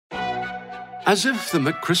As if the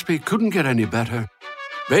McCrispy couldn't get any better,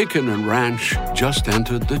 Bacon and Ranch just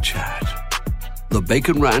entered the chat. The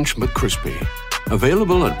Bacon Ranch McCrispy,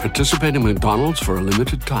 available at participating McDonald's for a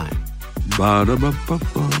limited time. Ba-da-ba-ba-ba.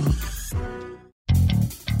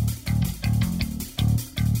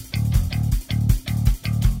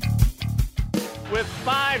 With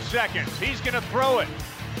 5 seconds, he's going to throw it.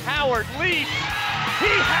 Howard leaps. He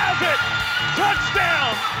has it.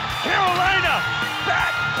 Touchdown. Carolina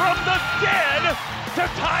back from the dead to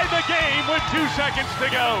tie the game with 2 seconds to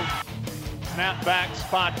go. Snap back,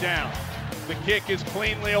 spot down. The kick is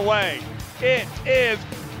cleanly away. It is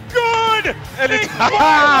good. And it's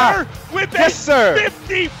Fowler with a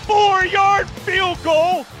 54-yard field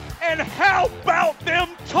goal. And how about them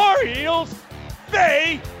Tar Heels?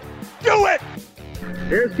 They do it.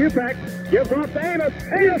 Here's Kupak. Gives off to Amos.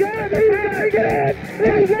 He's good. He's good.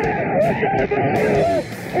 He's good.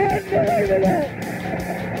 Unbelievable.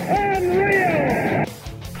 Unreal.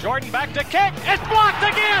 Jordan back to kick. It's blocked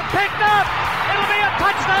again. Picked up. It'll be a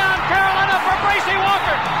touchdown, Carolina, for Bracy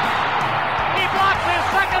Walker. He blocks his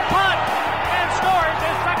second punt and scores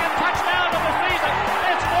his second touchdown of the season.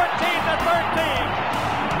 It's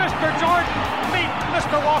 14-13. Mr. Jordan meet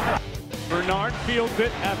Mr. Walker. Bernard fields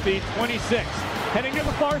it at the 26. Heading to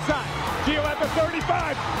the far side. Gio at the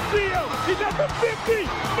 35. Gio, he's at the 50.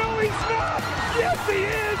 No, he's not. Yes, he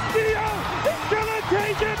is. Gio is going to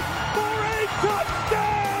take it for a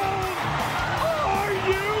touchdown. Are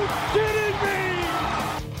you kidding me?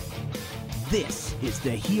 This is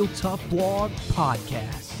the Heel Tough Blog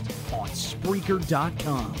Podcast on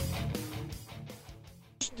Spreaker.com.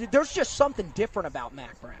 There's just something different about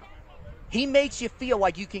Mac Brown. He makes you feel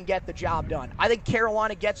like you can get the job done. I think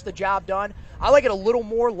Carolina gets the job done. I like it a little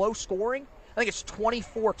more low scoring. I think it's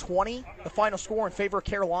 24-20, the final score in favor of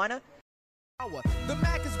Carolina. The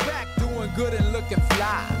Mac is back doing good and looking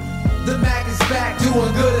fly. The Mac is back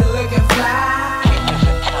doing good and looking fly.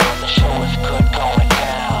 The show is good going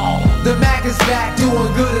down. The Mac is back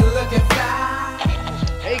doing good and looking fly.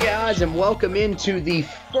 Hey guys, and welcome into the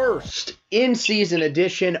first in-season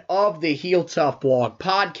edition of the Heel Tough Blog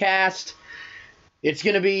Podcast. It's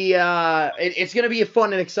gonna be a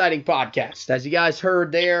fun and exciting podcast. As you guys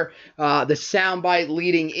heard there, the soundbite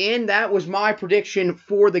leading in, that was my prediction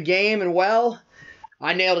for the game, and well,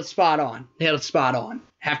 I nailed it spot on.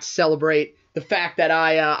 Have to celebrate the fact that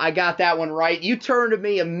I got that one right. You turned to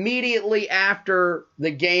me immediately after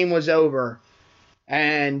the game was over,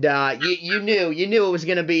 and you knew it was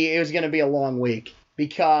gonna be a long week,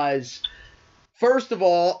 because first of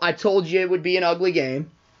all, I told you it would be an ugly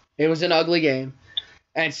game. It was an ugly game.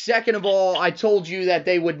 And second of all, I told you that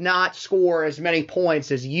they would not score as many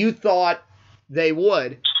points as you thought they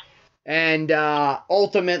would. And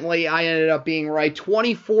ultimately, I ended up being right.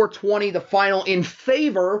 24-20, the final in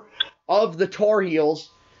favor of the Tar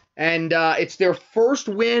Heels. And it's their first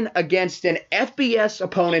win against an FBS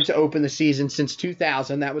opponent to open the season since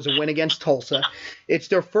 2000. That was a win against Tulsa. It's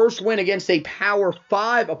their first win against a Power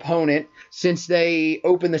 5 opponent since they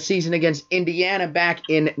opened the season against Indiana back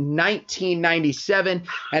in 1997.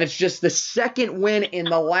 And it's just the second win in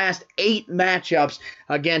the last 8 matchups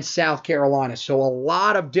against South Carolina. So a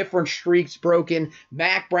lot of different streaks broken.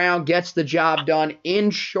 Mac Brown gets the job done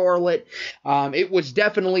in Charlotte. It was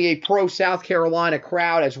definitely a pro-South Carolina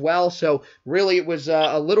crowd as well. So really it was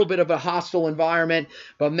a little bit of a hostile environment.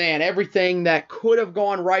 But man, everything that could have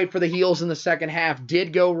gone right for the Heels in the second half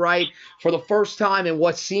did go right for the first time in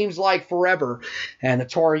what seems like forever. And the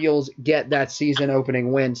Tar Heels get that season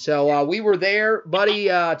opening win. So we were there, buddy,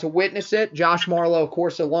 to witness it. Josh Marlowe, of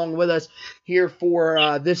course, along with us here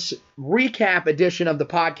for this recap edition of the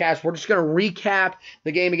podcast. We're just going to recap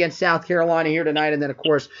the game against South Carolina here tonight, and then, of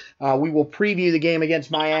course, we will preview the game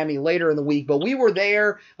against Miami later in the week. But we were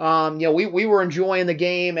there. We were enjoying the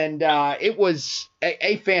game, and it was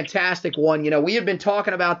a fantastic one. We had been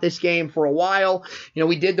talking about this game for a while.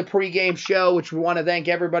 We did the pregame show, which we want to thank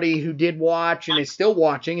everybody who did watch and is still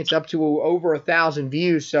watching. It's up to over 1,000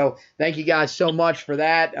 views, so thank you guys so much for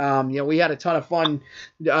that. We had a ton of fun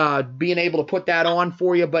being able to put that on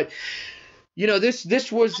for you, but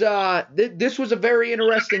this was a very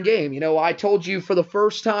interesting game. I told you for the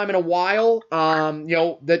first time in a while,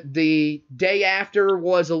 that the day after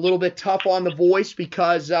was a little bit tough on the voice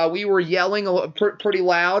because we were yelling pretty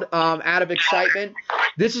loud out of excitement.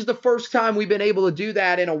 This is the first time we've been able to do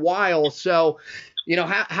that in a while. So,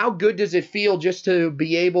 how good does it feel just to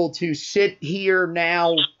be able to sit here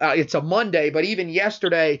now? It's a Monday, but even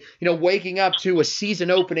yesterday, waking up to a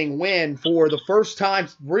season opening win for the first time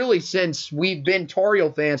really since we've been Tar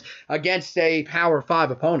Heel fans against a Power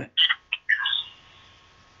 5 opponent.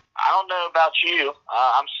 I don't know about you.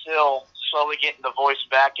 I'm still slowly getting the voice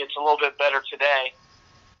back. It's a little bit better today.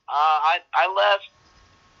 I left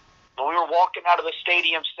when we were walking out of the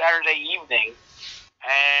stadium Saturday evening,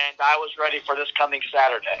 and I was ready for this coming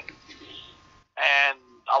Saturday. And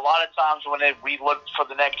a lot of times when we look for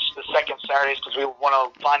the second Saturdays because we want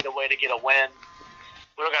to find a way to get a win,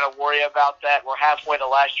 we don't got to worry about that. We're halfway to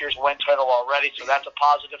last year's win total already, so that's a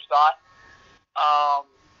positive thought.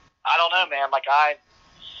 I don't know, man.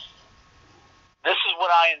 This is what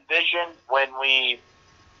I envisioned when we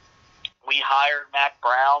hired Mack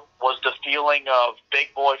Brown, was the feeling of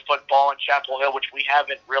big boy football in Chapel Hill, which we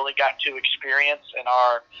haven't really got to experience in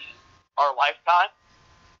our lifetime.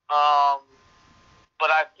 But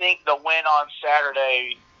I think the win on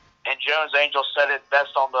Saturday, and Jones Angell said it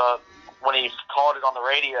best when he called it on the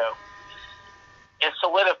radio, it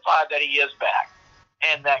solidified that he is back,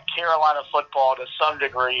 and that Carolina football, to some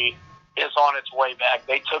degree, is on its way back.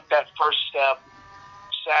 They took that first step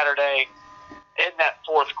Saturday in that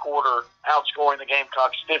fourth quarter, outscoring the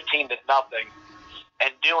Gamecocks 15-0,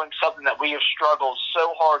 and doing something that we have struggled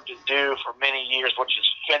so hard to do for many years, which is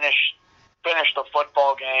finish the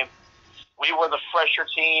football game. We were the fresher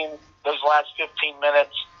team those last 15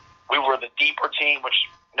 minutes. We were the deeper team, which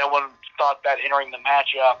no one thought that entering the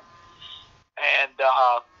matchup. And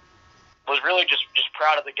was really just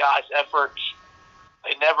proud of the guys' efforts.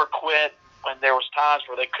 They never quit when there was times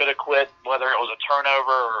where they could have quit, whether it was a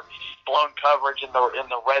turnover or blown coverage in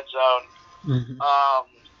the red zone. Mm-hmm.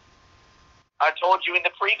 I told you in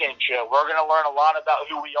the pregame show, we're going to learn a lot about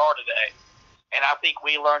who we are today. And I think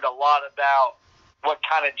we learned a lot about what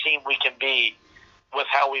kind of team we can be with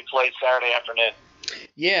how we played Saturday afternoon.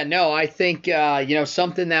 Yeah, no, I think,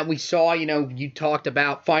 something that we saw, you talked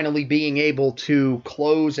about finally being able to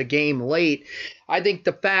close a game late. I think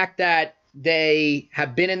the fact that they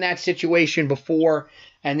have been in that situation before,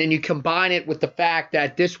 and then you combine it with the fact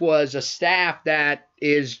that this was a staff that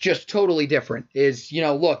is just totally different.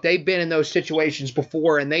 Look, they've been in those situations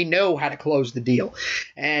before, and they know how to close the deal.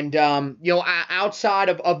 And, outside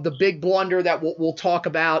of the big blunder that we'll talk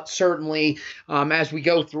about, certainly, as we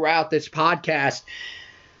go throughout this podcast,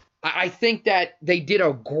 I think that they did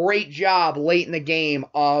a great job late in the game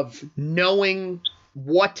of knowing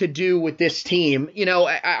what to do with this team.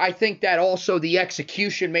 I think that also the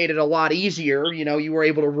execution made it a lot easier. You were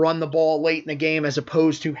able to run the ball late in the game as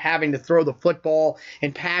opposed to having to throw the football.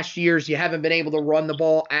 In past years, you haven't been able to run the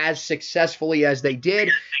ball as successfully as they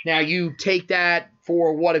did. Now you take that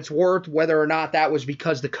for what it's worth, whether or not that was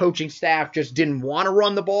because the coaching staff just didn't want to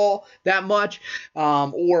run the ball that much,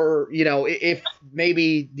 or, if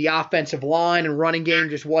maybe the offensive line and running game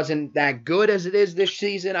just wasn't that good as it is this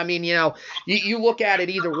season. I mean, you look at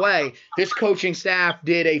it either way. This coaching staff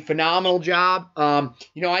did a phenomenal job. I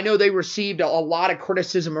know they received a lot of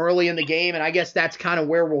criticism early in the game, and I guess that's kind of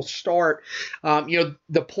where we'll start.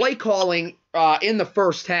 The play calling in the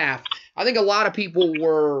first half, I think a lot of people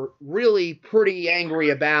were really pretty angry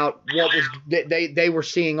about what was they were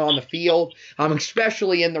seeing on the field,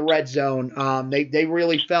 especially in the red zone. They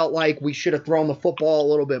really felt like we should have thrown the football a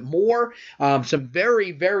little bit more. Some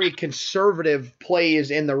very, very conservative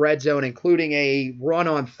plays in the red zone, including a run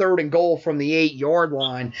on 3rd and goal from the 8-yard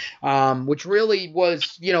line, which really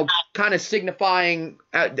was, kind of signifying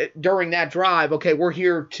during that drive, okay, we're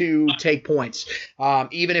here to take points,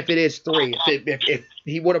 even if it is 3. If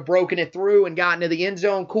he would have broken it through and gotten to the end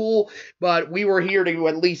zone, cool, but we were here to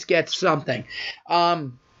at least get something.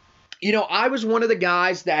 I was one of the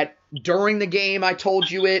guys that during the game, I told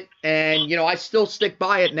you it, and, I still stick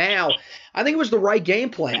by it now. I think it was the right game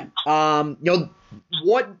plan.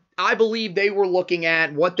 What I believe they were looking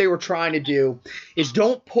at, what they were trying to do, is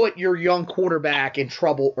don't put your young quarterback in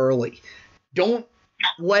trouble early. Don't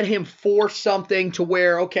let him force something to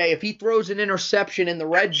where, okay, if he throws an interception in the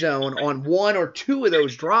red zone on 1 or 2 of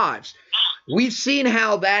those drives, we've seen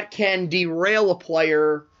how that can derail a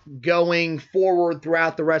player going forward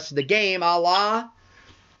throughout the rest of the game, a la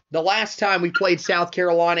the last time we played South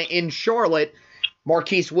Carolina in Charlotte,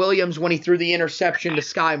 Marquise Williams, when he threw the interception to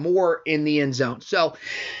Sky Moore in the end zone. So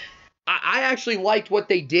I actually liked what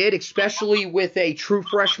they did, especially with a true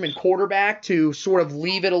freshman quarterback, to sort of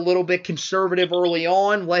leave it a little bit conservative early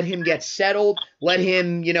on, let him get settled, let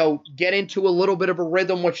him, get into a little bit of a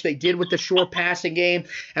rhythm, which they did with the short passing game.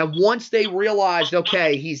 And once they realized,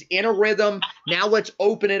 okay, he's in a rhythm, now let's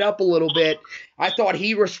open it up a little bit, I thought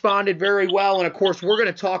he responded very well. And, of course, we're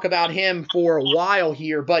going to talk about him for a while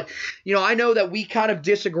here. But, I know that we kind of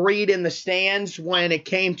disagreed in the stands when it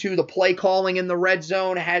came to the play calling in the red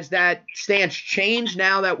zone. Has that stance changed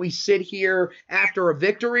now that we sit here after a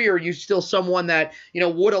victory, or are you still someone that,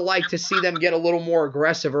 would have liked to see them get a little more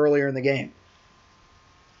aggressive earlier in the game?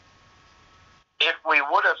 we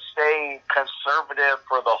would have stayed conservative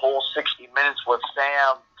for the whole 60 minutes with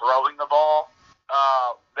Sam throwing the ball,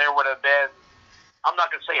 there would have been, I'm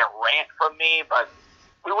not going to say a rant from me, but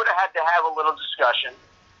we would have had to have a little discussion.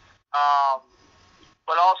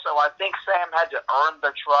 But also, I think Sam had to earn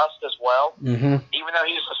the trust as well. Mm-hmm. Even though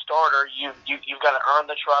he's a starter, you've got to earn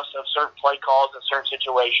the trust of certain play calls in certain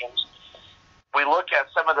situations. We look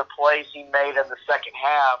at some of the plays he made in the second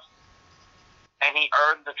half, and he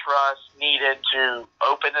earned the trust needed to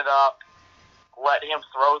open it up, let him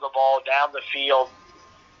throw the ball down the field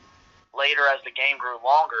later as the game grew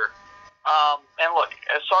longer. And look,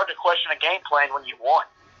 it's hard to question a game plan when you won.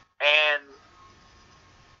 And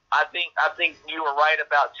I think you were right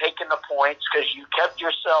about taking the points because you kept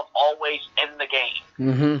yourself always in the game.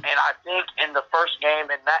 Mm-hmm. And I think in the first game,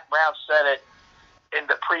 and Matt Brown said it in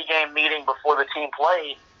the pregame meeting before the team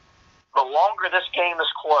played, the longer this game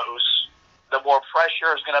is close, the more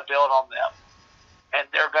pressure is going to build on them, and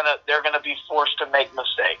they're gonna be forced to make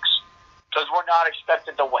mistakes because we're not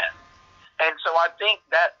expected to win. And so I think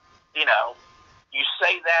that you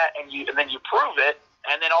say that and then you prove it,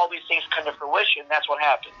 and then all these things come to fruition. That's what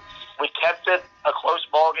happened. We kept it a close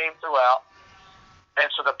ball game throughout,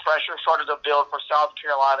 and so the pressure started to build for South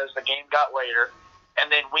Carolina as the game got later,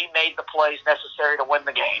 and then we made the plays necessary to win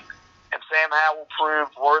the game. And Sam Howell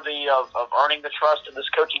proved worthy of earning the trust of this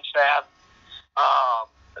coaching staff.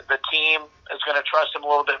 The team is going to trust him a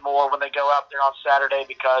little bit more when they go out there on Saturday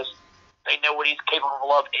because they know what he's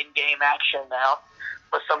capable of in-game action now.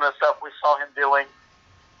 With some of the stuff we saw him doing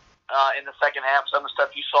in the second half, some of the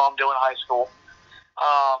stuff you saw him do in high school.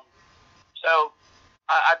 So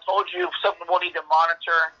I told you something we'll need to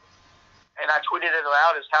monitor, and I tweeted it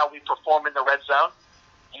out, is how we perform in the red zone.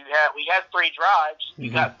 We had 3 drives.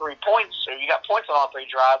 You got 3 points, or you got points on all 3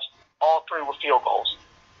 drives. All 3 were field goals.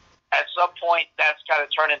 At some point, that's got to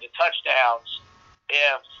turn into touchdowns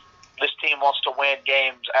if this team wants to win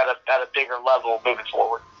games at a bigger level moving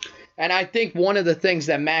forward. And I think one of the things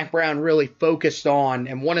that Mack Brown really focused on,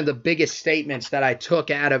 and one of the biggest statements that I took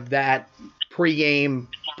out of that pre-trip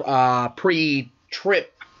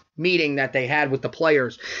meeting that they had with the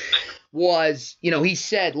players was, he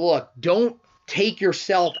said, look, don't take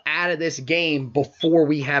yourself out of this game before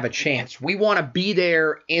we have a chance. We want to be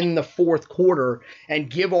there in the fourth quarter and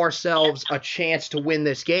give ourselves a chance to win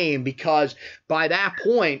this game, because by that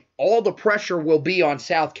point, all the pressure will be on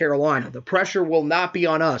South Carolina. The pressure will not be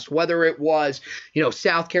on us, whether it was,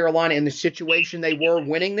 South Carolina in the situation they were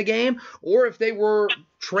winning the game, or if they were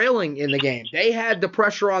trailing in the game. They had the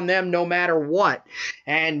pressure on them no matter what.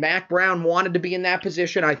 And Mack Brown wanted to be in that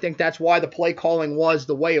position. I think that's why the play calling was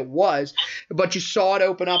the way it was. But you saw it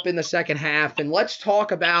open up in the second half. And let's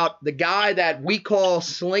talk about the guy that we call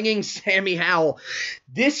Slinging Sammy Howell.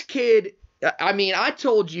 This kid, I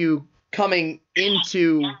told you coming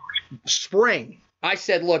into spring, I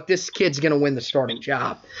said, look, this kid's going to win the starting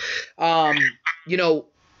job.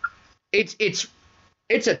 It's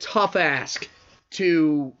a tough ask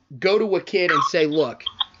to go to a kid and say, look,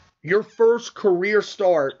 your first career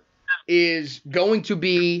start is going to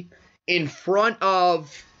be in front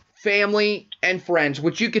of family and friends,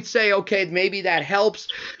 which you could say, okay, maybe that helps,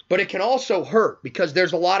 but it can also hurt because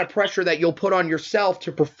there's a lot of pressure that you'll put on yourself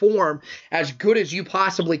to perform as good as you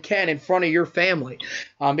possibly can in front of your family.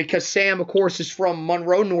 Because Sam, of course, is from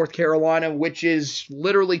Monroe, North Carolina, which is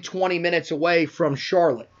literally 20 minutes away from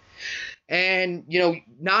Charlotte. And,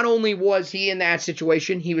 not only was he in that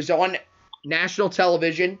situation, he was on national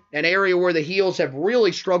television, an area where the Heels have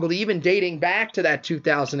really struggled, even dating back to that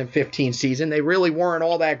 2015 season. They really weren't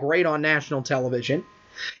all that great on national television.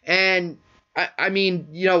 And,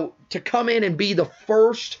 to come in and be the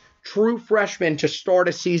first true freshman to start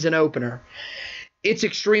a season opener, it's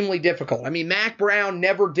extremely difficult. Mack Brown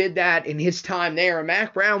never did that in his time there. And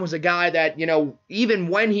Mack Brown was a guy that, even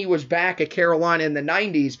when he was back at Carolina in the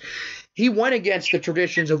 90s, he went against the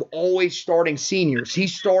traditions of always starting seniors. He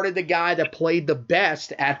started the guy that played the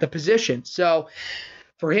best at the position. So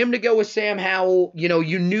for him to go with Sam Howell,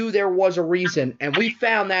 you knew there was a reason, and we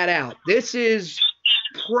found that out. This is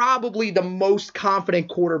probably the most confident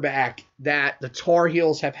quarterback that the Tar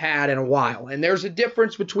Heels have had in a while. And there's a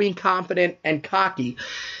difference between confident and cocky.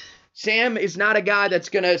 Sam is not a guy that's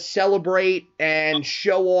going to celebrate and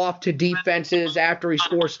show off to defenses after he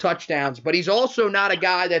scores touchdowns, but he's also not a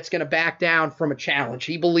guy that's going to back down from a challenge.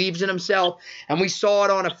 He believes in himself, and we saw it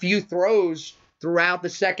on a few throws throughout the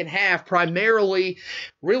second half. Primarily,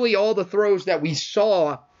 really all the throws that we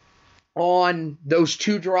saw on those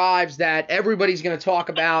 2 drives that everybody's going to talk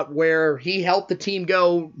about where he helped the team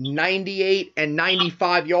go 98 and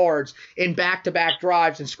 95 yards in back-to-back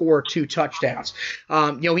drives and score 2 touchdowns.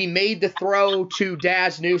 He made the throw to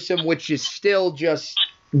Daz Newsome, which is still just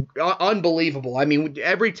unbelievable. I mean,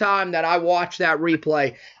 every time that I watch that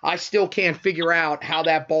replay, I still can't figure out how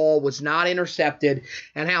that ball was not intercepted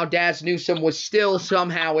and how Daz Newsome was still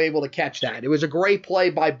somehow able to catch that. It was a great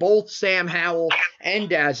play by both Sam Howell and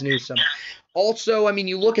Daz Newsome. Also, I mean,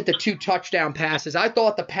 you look at the 2 touchdown passes. I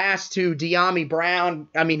thought the pass to Dyami Brown,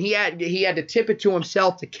 I mean, he had to tip it to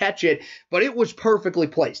himself to catch it, but it was perfectly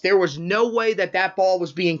placed. There was no way that ball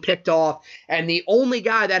was being picked off, and the only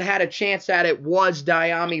guy that had a chance at it was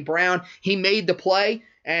Dyami Brown. He made the play,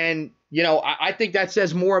 and I think that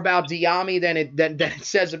says more about Dyami than it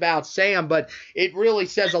says about Sam, but it really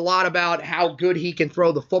says a lot about how good he can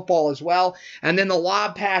throw the football as well. And then the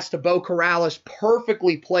lob pass to Beau Corrales,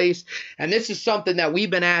 perfectly placed. And this is something that we've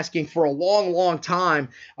been asking for a long, long time.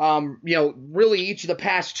 Really each of the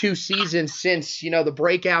past 2 seasons since, the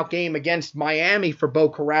breakout game against Miami for Beau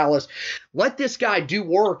Corrales. Let this guy do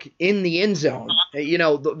work in the end zone.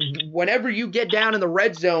 Whenever you get down in the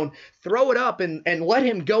red zone, throw it up and let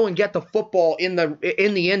him go and get the football in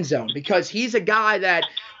the end zone, because he's a guy that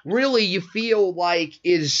really you feel like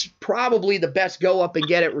is probably the best go up and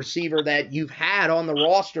get it receiver that you've had on the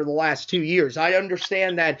roster the last 2 years. I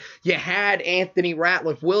understand that you had Anthony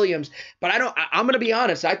Ratliff Williams, but I'm going to be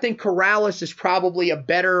honest. I think Corrales is probably a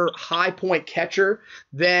better high point catcher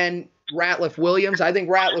than Ratliff Williams. I think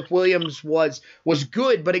Ratliff Williams was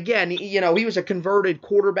good, but again, he was a converted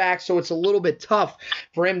quarterback, so it's a little bit tough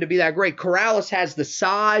for him to be that great. Corrales has the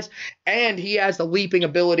size and he has the leaping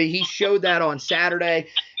ability. He showed that on Saturday.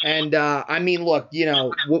 And, look,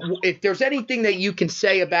 if there's anything that you can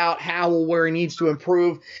say about Howell where he needs to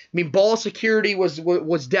improve, ball security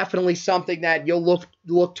was definitely something that you'll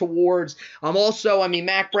look towards.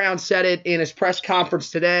 Mac Brown said it in his press conference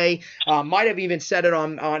today, might have even said it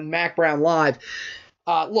on Mac Brown Live.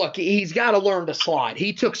 Look, he's got to learn to slide.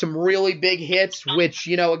 He took some really big hits, which,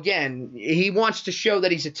 again, he wants to show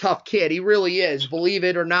that he's a tough kid. He really is. Believe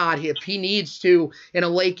it or not, if he needs to in a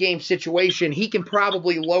late game situation, he can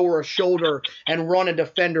probably lower a shoulder and run a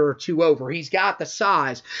defender or 2 over. He's got the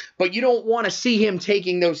size, but you don't want to see him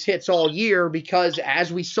taking those hits all year because,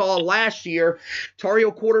 as we saw last year, Tar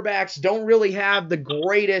Heel quarterbacks don't really have the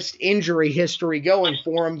greatest injury history going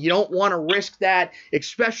for them. You don't want to risk that,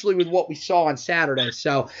 especially with what we saw on Saturday.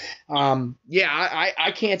 So,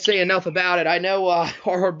 I can't say enough about it. I know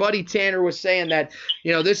our buddy Tanner was saying that,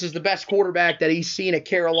 this is the best quarterback that he's seen at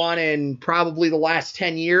Carolina in probably the last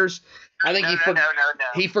 10 years. I think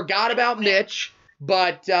he forgot about Mitch,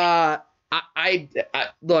 but this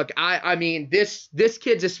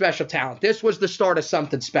kid's a special talent. This was the start of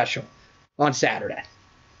something special on Saturday.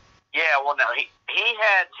 Yeah, well, no, he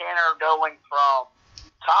had Tanner going from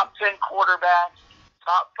top 10 quarterbacks,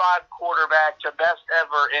 top 5 quarterback to best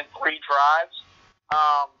ever in 3 drives.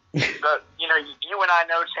 But you and I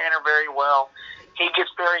know Tanner very well. He gets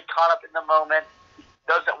very caught up in the moment,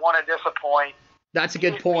 doesn't want to disappoint. That's a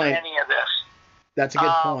good point. Any of this. That's a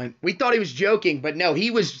good point. We thought he was joking, but no, he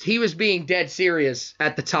was being dead serious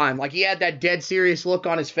at the time. Like, he had that dead serious look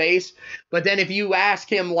on his face. But then if you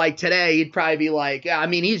ask him like today, he'd probably be like,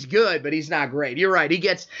 he's good, but he's not great. You're right.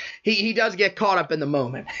 He does get caught up in the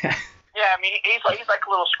moment. Yeah, he's like a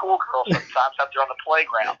little schoolgirl sometimes out there on the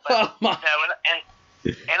playground. But,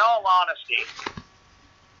 in all honesty,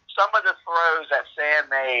 some of the throws that Sam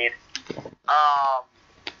made,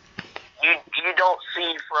 you don't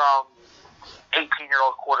see from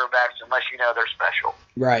 18-year-old quarterbacks unless you know they're special.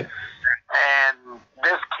 Right. And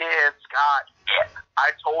this kid's got it.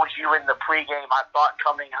 I told you in the pregame, I thought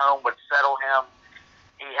coming home would settle him.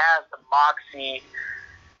 He has the moxie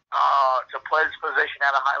to play his position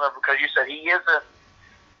at a high level, because you said he isn't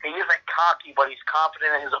cocky, but he's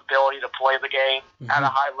confident in his ability to play the game at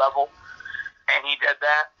a high level, and he did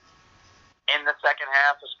that in the second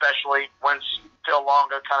half, especially when Phil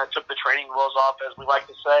Longo kind of took the training wheels off, as we like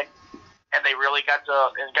to say, and they really got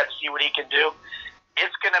to see what he can do.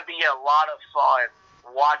 It's going to be a lot of fun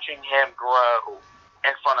watching him grow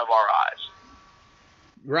in front of our eyes.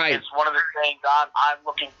 Right. It's one of the things I'm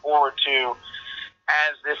looking forward to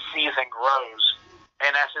as this season grows,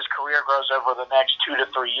 and as his career grows over the next 2 to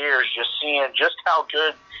 3 years, just seeing just how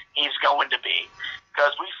good he's going to be.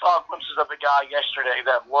 Because we saw glimpses of a guy yesterday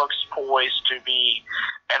that looks poised to be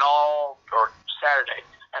an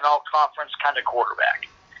all-conference kind of quarterback.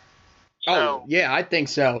 So, I think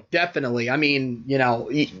so. Definitely.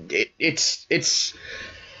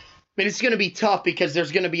 But it's going to be tough because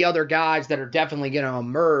there's going to be other guys that are definitely going to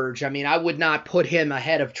emerge. I mean, I would not put him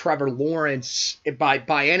ahead of Trevor Lawrence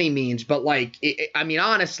by any means. But,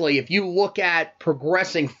 honestly, if you look at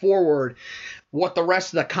progressing forward, what the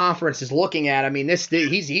rest of the conference is looking at, I mean,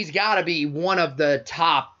 he's got to be one of the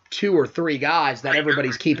top 2 or 3 guys that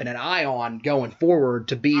everybody's keeping an eye on going forward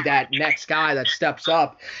to be that next guy that steps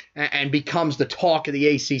up and becomes the talk of the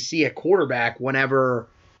ACC at quarterback whenever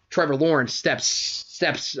Trevor Lawrence takes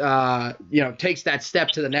that step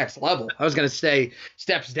to the next level. I was going to say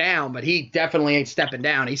steps down, but he definitely ain't stepping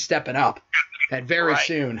down. He's stepping up very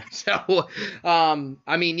soon. So, I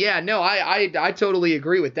totally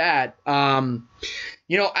agree with that.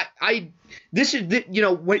 This is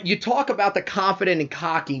when you talk about the confident and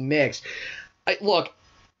cocky mix.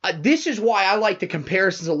 This is why I like the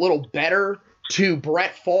comparisons a little better to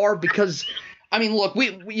Brett Favre because. I mean, look,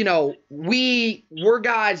 we're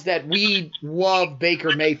guys that we love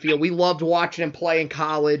Baker Mayfield. We loved watching him play in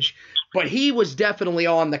college, but he was definitely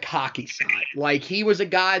on the cocky side. Like, he was a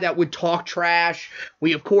guy that would talk trash.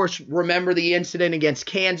 We, of course, remember the incident against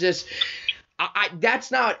Kansas.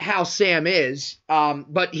 That's not how Sam is,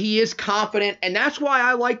 but he is confident, and that's why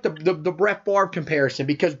I like the Brett Favre comparison,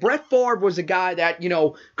 because Brett Favre was a guy that,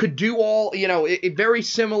 could do all, very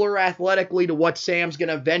similar athletically to what Sam's going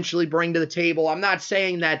to eventually bring to the table. I'm not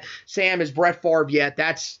saying that Sam is Brett Favre yet.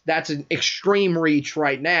 That's an extreme reach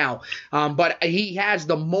right now, but he has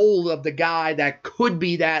the mold of the guy that could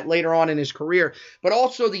be that later on in his career, but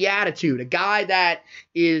also the attitude, a guy that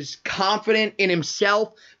is confident in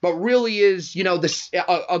himself, but really is,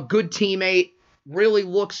 a good teammate, really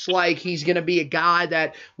looks like he's going to be a guy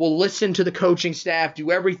that will listen to the coaching staff,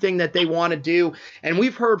 do everything that they want to do. And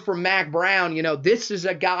we've heard from Mack Brown, this is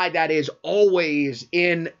a guy that is always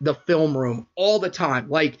in the film room all the time.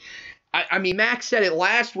 Like, I mean, Mack said it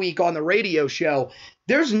last week on the radio show.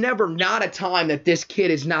 There's never not a time that this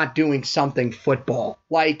kid is not doing something football.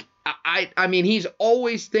 Like, I mean, he's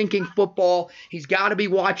always thinking football. He's got to be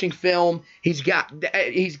watching film. He's got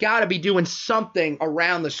to be doing something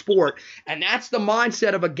around the sport. And that's the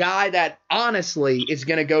mindset of a guy that honestly is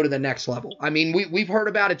going to go to the next level. I mean, we've heard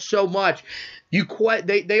about it so much.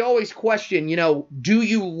 They always question, do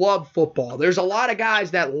you love football? There's a lot of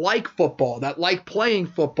guys that like football, that like playing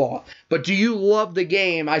football, but do you love the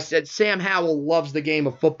game? I said Sam Howell loves the game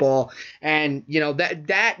of football, and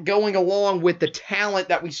that going along with the talent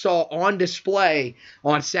that we saw on display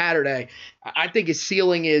on Saturday, I think his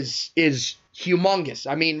ceiling is humongous.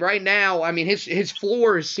 I mean, right now, his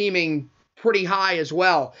floor is seeming pretty high as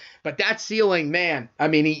well, but that ceiling, man, I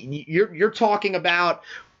mean, you're talking about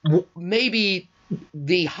maybe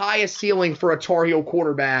the highest ceiling for a Tar Heel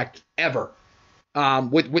quarterback ever,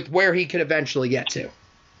 with where he could eventually get to.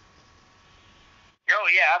 Oh,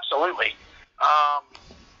 yeah, absolutely.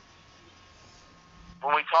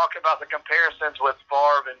 When we talk about the comparisons with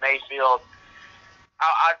Favre and Mayfield,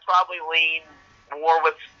 I'd probably lean more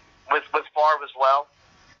with Favre as well.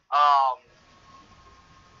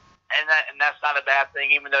 And that's not a bad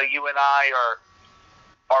thing, even though you and I are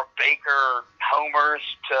Baker homers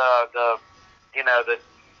to the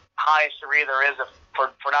highest degree there is for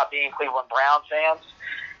not being Cleveland Browns fans.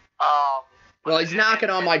 Well, he's knocking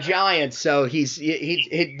on my Giants, so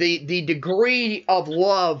the degree of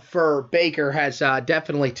love for Baker has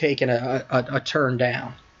definitely taken a turn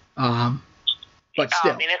down. But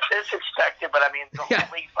still, I mean, it's expected, but I mean, the whole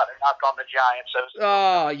league's about to knock on the Giants.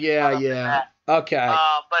 So yeah. Okay.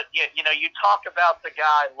 But you talk about the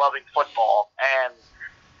guy loving football, and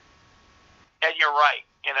you're right.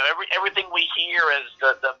 Everything we hear is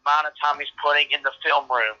the amount of time he's putting in the film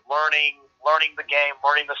room, learning the game,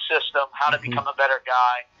 learning the system, how to become a better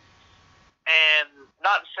guy. And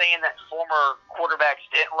not saying that former quarterbacks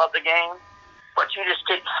didn't love the game, but you just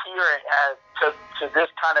didn't hear it to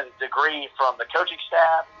this kind of degree from the coaching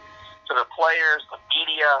staff, to the players, the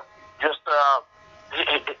media. Just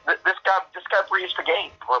this guy breathes the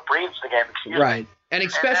game, excuse me. Right. And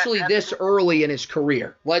especially this early in his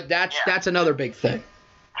career. That's another big thing.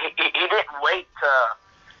 He didn't wait to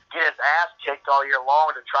get his ass kicked all year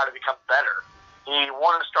long to try to become better. He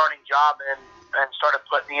won a starting job and started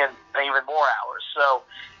putting in even more hours. So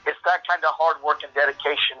it's that kind of hard work and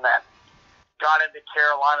dedication that got into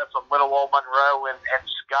Carolina from little old Monroe and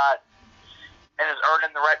Scott, and has earned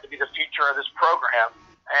him the right to be the future of this program.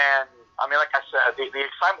 And I mean, like I said, the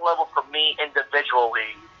excitement level for me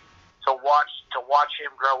individually to watch him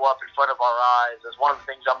grow up in front of our eyes is one of the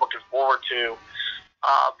things I'm looking forward to,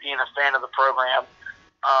 being a fan of the program.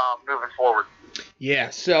 moving forward.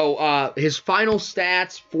 Yeah, so his final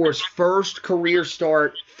stats for his first career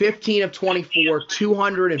start, 15 of 24,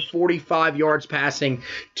 245 yards passing,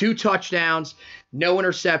 2 touchdowns, no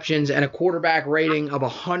interceptions, and a quarterback rating of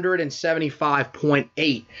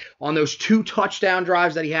 175.8. On those 2 touchdown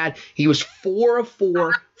drives that he had, he was 4 of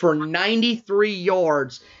 4 for 93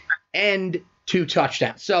 yards and 2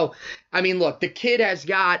 touchdowns. So, I mean, look, the kid has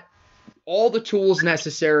got all the tools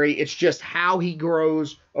necessary. It's just how he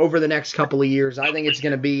grows over the next couple of years. I think it's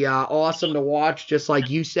going to be awesome to watch, just like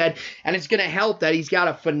you said, and it's going to help that he's got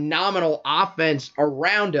a phenomenal offense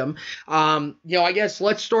around him. I guess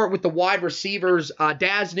let's start with the wide receivers.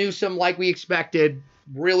 Daz Newsome, like we expected,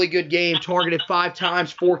 really good game, targeted 5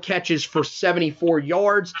 times, 4 catches for 74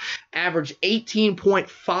 yards, averaged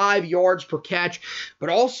 18.5 yards per catch, but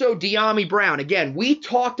also Dyami Brown. Again, we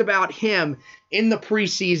talked about him in the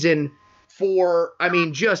preseason for,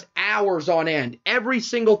 just hours on end. Every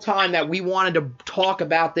single time that we wanted to talk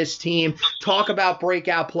about this team, talk about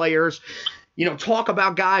breakout players, talk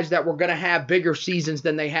about guys that were going to have bigger seasons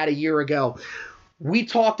than they had a year ago, we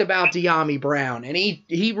talked about Dyami Brown, and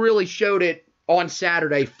he really showed it on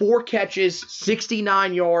Saturday. 4 catches,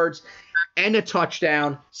 69 yards, and a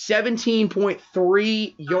touchdown,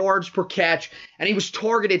 17.3 yards per catch, and he was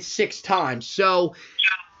targeted 6 times. So,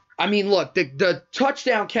 look, the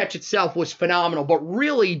touchdown catch itself was phenomenal, but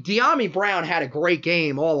really, Dyami Brown had a great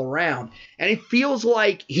game all around, and it feels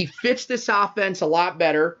like he fits this offense a lot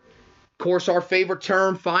better. Of course, our favorite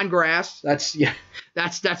term, fine grass. That's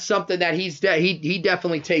something that he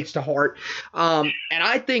definitely takes to heart. And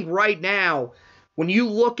I think right now, when you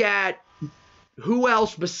look at who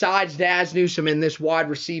else besides Daz Newsome in this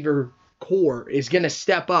wide receiver core is going to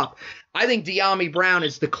step up, I think Dyami Brown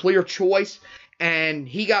is the clear choice. And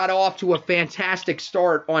he got off to a fantastic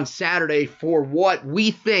start on Saturday for what we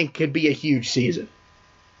think could be a huge season.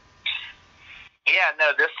 Yeah, no,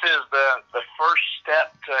 this is the first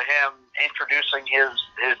step to him introducing his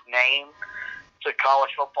name to college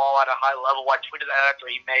football at a high level. I tweeted that after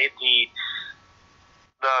he made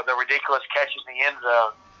the ridiculous catches in the end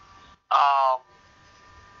zone.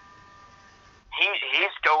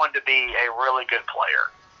 He's going to be a really good player.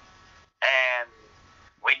 And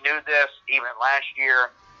we knew this even last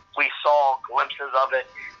year. We saw glimpses of it.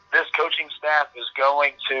 This coaching staff is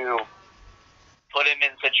going to put him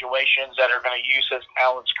in situations that are going to use his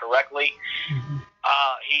talents correctly.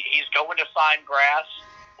 He's going to find grass,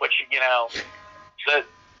 which,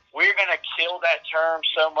 we're going to kill that term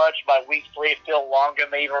so much by week 3. Phil Longa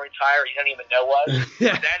may even retire. He doesn't even know us.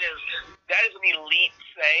 That is an elite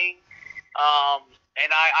saying,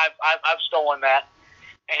 and I've stolen that.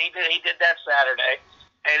 And he did that Saturday.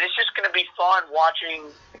 And it's just going to be fun watching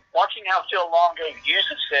how Phil Longa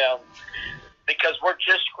uses him, because we're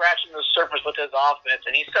just scratching the surface with his offense,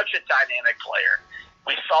 and he's such a dynamic player.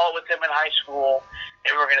 We saw it with him in high school,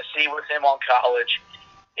 and we're going to see with him on college.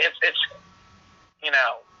 It's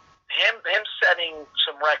him setting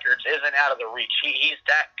some records isn't out of the reach. He's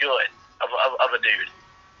that good of a dude.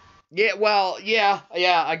 Yeah, well, yeah.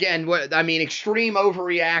 Again, extreme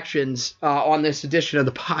overreactions on this edition of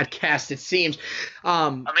the podcast, it seems. This guy's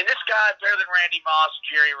better than Randy Moss,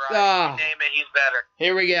 Jerry Rice. You name it, he's better.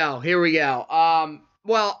 Here we go.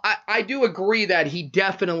 Well, I do agree that he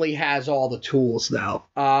definitely has all the tools, though.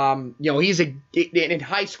 He's in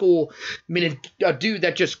high school, a dude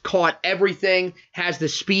that just caught everything, has the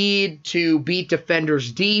speed to beat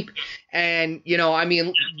defenders deep. And,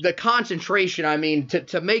 the concentration,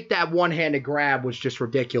 to make that one-handed grab was just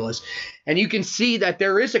ridiculous. And you can see that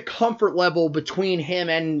there is a comfort level between him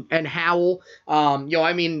and Howell.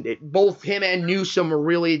 Both him and Newsome are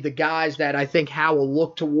really the guys that I think Howell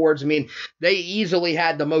looked towards. They easily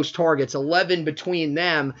had the most targets, 11 between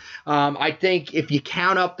them. I think if you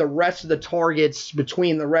count up the rest of the targets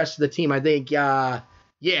between the rest of the team, I think,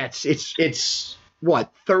 it's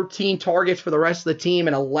 13 targets for the rest of the team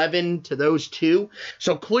and 11 to those 2.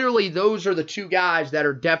 So clearly those are the 2 guys that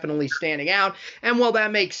are definitely standing out. And well,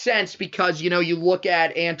 that makes sense because, you look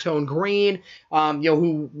at Antone Green,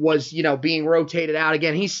 who was, being rotated out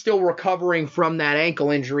again. He's still recovering from that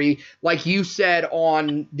ankle injury. Like you said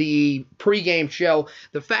on the pregame show,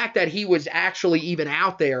 the fact that he was actually even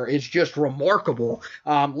out there is just remarkable,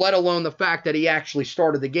 let alone the fact that he actually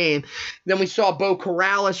started the game. Then we saw Bo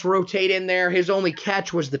Corrales rotate in there. His only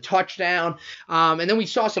catch was the touchdown. And then we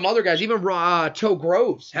saw some other guys. Even Toe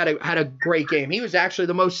Groves had a great game. He was actually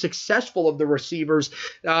the most successful of the receivers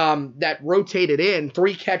that rotated in.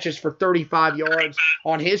 3 catches for 35 yards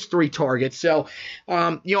on his 3 targets. So,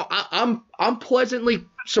 I'm pleasantly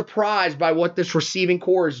surprised by what this receiving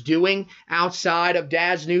core is doing outside of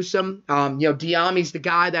Daz Newsome. Diami's the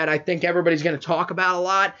guy that I think everybody's going to talk about a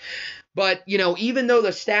lot. But, even though the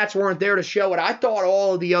stats weren't there to show it, I thought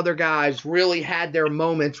all of the other guys really had their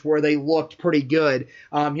moments where they looked pretty good.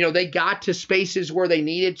 They got to spaces where they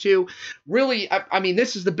needed to. Really, I mean,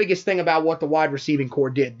 this is the biggest thing about what the wide receiving core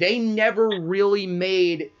did. They never really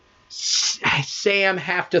made Sam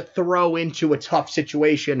have to throw into a tough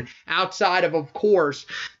situation outside of course,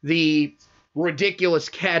 the ridiculous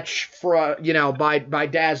catch for by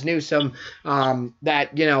Daz Newsome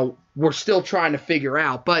that we're still trying to figure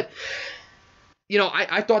out. But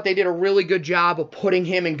I thought they did a really good job of putting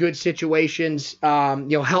him in good situations,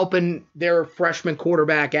 helping their freshman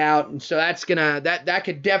quarterback out. And so that's that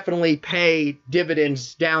could definitely pay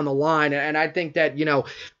dividends down the line. And I think that,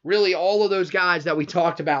 really all of those guys that we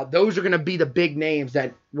talked about, those are going to be the big names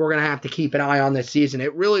that we're going to have to keep an eye on this season.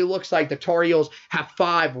 It really looks like the Tar Heels have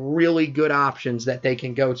 5 really good options that they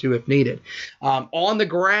can go to if needed. On the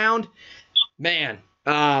ground, man,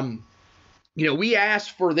 we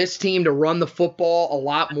asked for this team to run the football a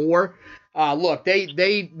lot more. Look,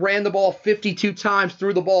 they ran the ball 52 times,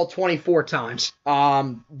 threw the ball 24 times.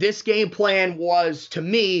 This game plan was, to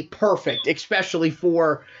me, perfect, especially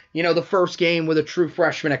for, the first game with a true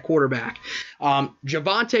freshman at quarterback.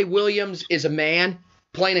 Javonte Williams is a man.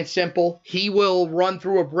 Plain and simple. He will run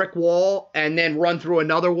through a brick wall and then run through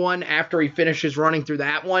another one after he finishes running through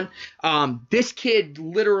that one. This kid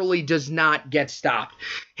literally does not get stopped.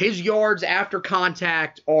 His yards after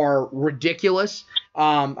contact are ridiculous.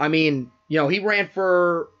 He ran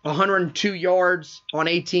for 102 yards on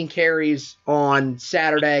 18 carries on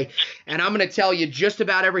Saturday. And I'm going to tell you, just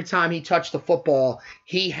about every time he touched the football,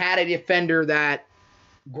 he had a defender that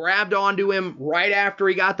grabbed onto him right after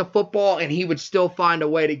he got the football, and he would still find a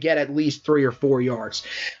way to get at least 3 or 4 yards.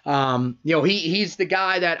 He's the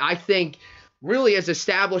guy that I think really has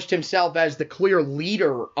established himself as the clear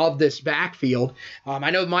leader of this backfield.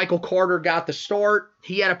 I know Michael Carter got the start.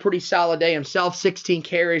 He had a pretty solid day himself, 16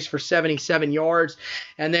 carries for 77 yards.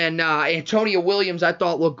 And then Antonio Williams, I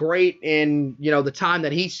thought, looked great in, the time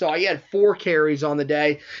that he saw. He had 4 carries on the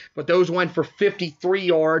day, but those went for 53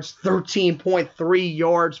 yards, 13.3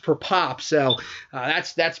 yards per pop. So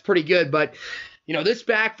that's pretty good. But, this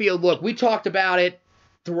backfield, look, we talked about it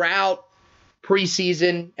throughout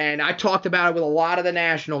preseason, and I talked about it with a lot of the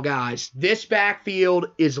national guys. This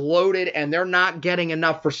backfield is loaded, and they're not getting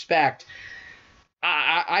enough respect.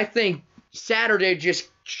 I think Saturday just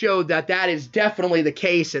showed that is definitely the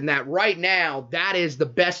case, and that right now, that is the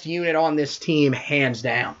best unit on this team, hands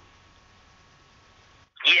down.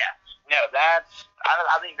 Yeah,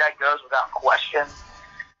 I think that goes without question.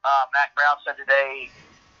 Matt Brown said today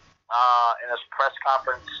in his press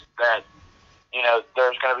conference that,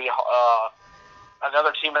 there's going to be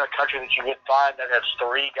another team in the country that you can find that has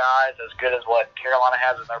 3 guys as good as what Carolina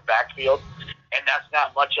has in their backfield, and that's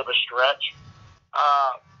not much of a stretch.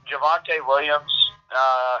 Javonte Williams,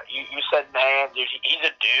 you said, man, he's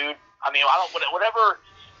a dude. I mean,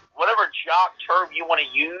 whatever jock term you want to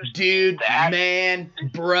use. Dude, man,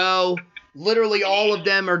 bro. Literally all of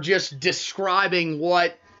them are just describing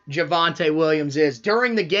what Javonte Williams is.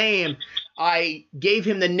 During the game, I gave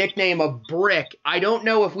him the nickname of Brick. I don't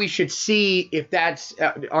know if we should see if that's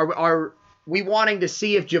are we wanting to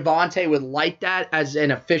see if Javonte would like that as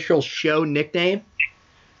an official show nickname?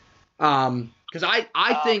 Because I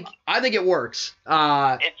think it works.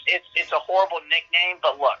 It's a horrible nickname,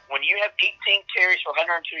 but look, when you have 18 carries for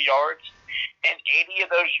 102 yards and 80 of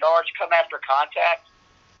those yards come after contact,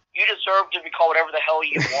 you deserve to be called whatever the hell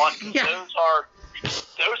you want. Yeah.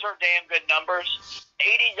 Those are damn good numbers.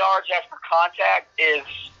 80 yards after contact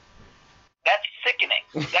that's sickening.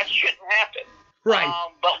 That shouldn't happen. Right.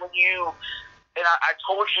 But when I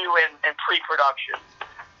told you in pre-production,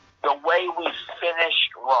 the way we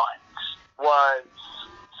finished runs was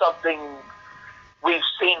something we've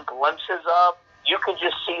seen glimpses of. You can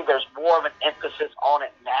just see there's more of an emphasis on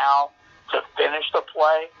it now to finish the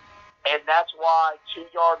play, and that's why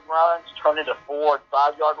 2-yard runs turned into 4 and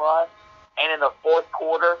 5-yard runs. And in the fourth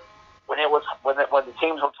quarter, when the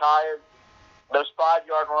teams were tired, those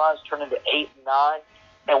 5-yard runs turned into 8 and 9,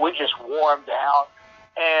 and we just wore them down.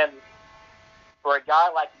 And for a guy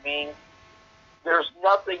like me, there's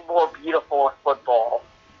nothing more beautiful in football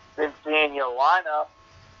than seeing you line up,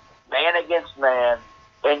 man against man,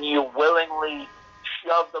 and you willingly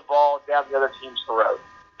shove the ball down the other team's throat.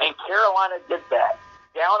 And Carolina did that.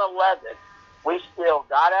 Down 11, we still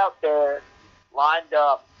got out there, lined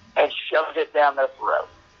up, and shoved it down their throat.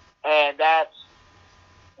 And that's,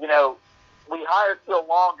 we hired Phil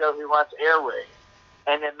Longo, who runs Air Raid.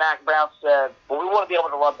 And then Mac Brown said, well, we want to be able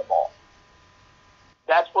to run the ball.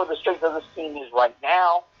 That's where the strength of this team is right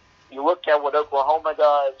now. You look at what Oklahoma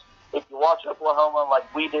does. If you watch Oklahoma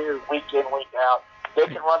like we do week in, week out, they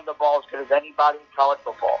can run the ball as good as anybody in college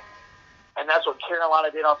football. And that's what Carolina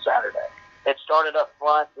did on Saturday. It started up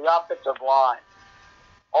front. The offensive line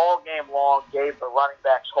all game long gave the running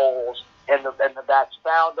backs holes, and the backs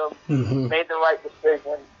found them, made the right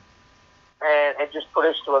decision, and just put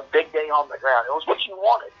us to a big day on the ground. It was what you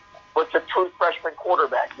wanted with the true freshman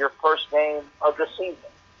quarterback, your first game of the season.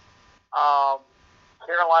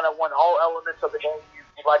 Carolina won all elements of the game you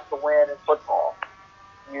like to win in football.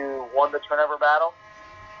 You won the turnover battle,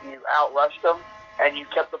 you outrushed them, and you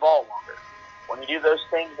kept the ball longer. When you do those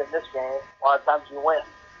things in this game, a lot of times you win.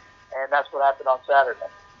 And that's what happened on Saturday.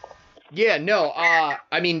 Yeah, no,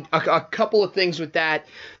 I mean, a couple of things with that.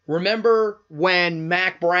 Remember when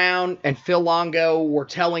Mac Brown and Phil Longo were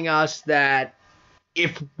telling us that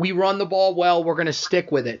if we run the ball well, we're going to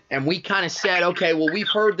stick with it. And we kind of said, okay, well, we've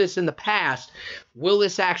heard this in the past. Will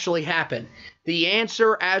this actually happen? The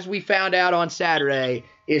answer, as we found out on Saturday,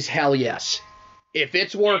 is hell yes. If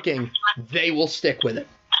it's working, they will stick with it.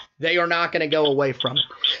 They are not going to go away from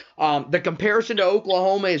it. The comparison to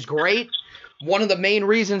Oklahoma is great. One of the main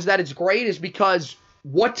reasons that it's great is because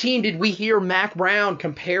what team did we hear Mac Brown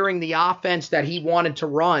comparing the offense that he wanted to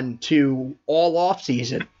run to all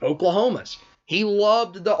offseason? Oklahoma's. He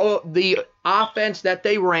loved the offense that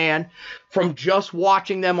they ran from just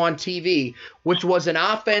watching them on TV, which was an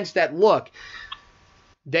offense that, look,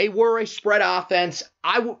 they were a spread offense.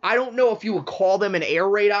 I don't know if you would call them an air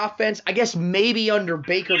raid offense. I guess maybe under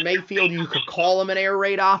Baker Mayfield you could call them an air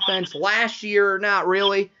raid offense. Last year, not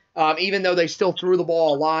really, even though they still threw the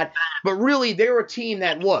ball a lot. But really, they're a team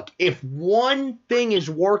that, look, if one thing is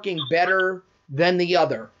working better than the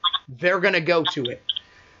other, they're going to go to it.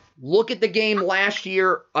 Look at the game last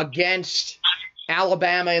year against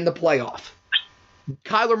Alabama in the playoff.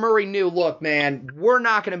 Kyler Murray knew, look, man, we're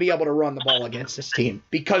not going to be able to run the ball against this team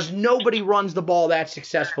because nobody runs the ball that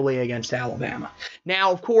successfully against Alabama.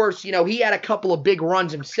 Now, of course, you know, he had a couple of big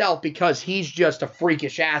runs himself because he's just a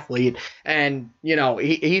freakish athlete. And, you know,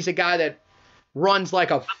 he's a guy that runs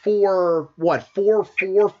like a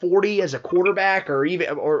 4.40 as a quarterback, or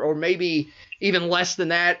even or maybe even less than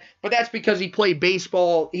that. But that's because he played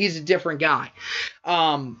baseball. He's a different guy.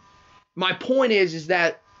 My point is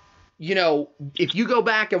that, you know, if you go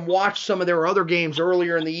back and watch some of their other games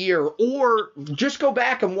earlier in the year, or just go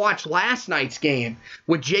back and watch last night's game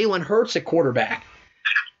with Jalen Hurts at quarterback,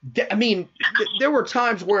 I mean, there were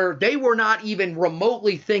times where they were not even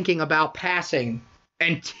remotely thinking about passing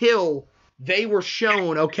until they were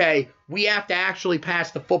shown, okay, we have to actually pass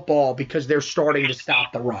the football because they're starting to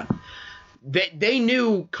stop the run. They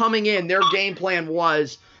knew coming in, their game plan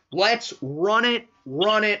was, let's run it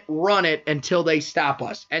until they stop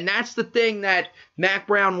us. And that's the thing that Mac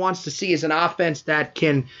Brown wants to see, is an offense that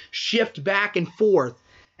can shift back and forth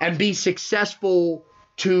and be successful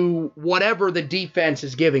to whatever the defense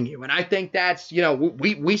is giving you. And I think that's, you know,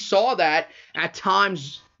 we saw that at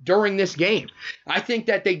times during this game. I think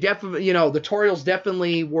that they definitely, you know, the Tar Heels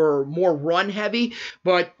definitely were more run heavy,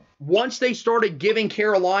 but once they started giving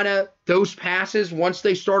Carolina those passes, once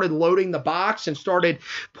they started loading the box and started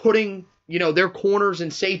putting, you know, their corners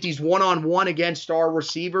and safeties one-on-one against our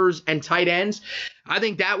receivers and tight ends, I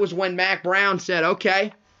think that was when Mac Brown said,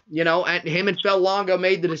 okay, you know, and him and Phil Longo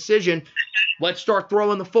made the decision, let's start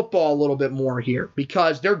throwing the football a little bit more here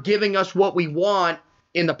because they're giving us what we want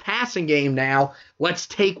in the passing game now. Let's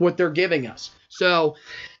take what they're giving us. So,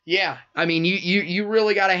 yeah, I mean, you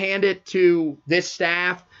really got to hand it to this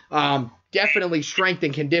staff. Definitely strength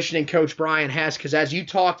and conditioning Coach Brian has, because as you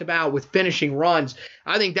talked about with finishing runs,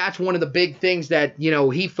 I think that's one of the big things that, you know,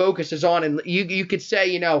 he focuses on. And you could say,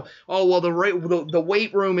 you know, oh, well, the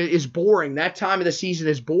weight room is boring. That time of the season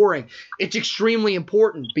is boring. It's extremely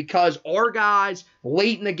important because our guys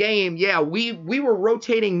late in the game, yeah, we were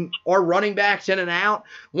rotating our running backs in and out.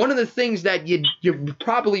 One of the things that you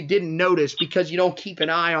probably didn't notice because you don't keep an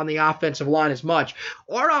eye on the offensive line as much,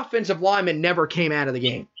 our offensive linemen never came out of the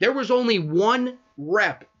game. There was only one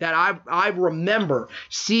rep that I remember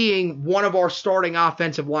seeing one of our starting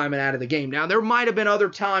offensive linemen out of the game. Now, there might have been other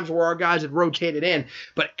times where our guys had rotated in,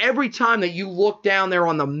 but every time that you look down there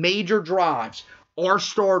on the major drives, our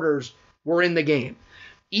starters were in the game.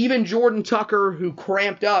 Even Jordan Tucker, who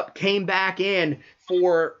cramped up, came back in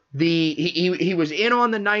for he was in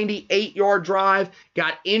on the 98-yard drive,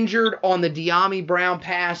 got injured on the De'Ami Brown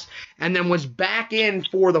pass, and then was back in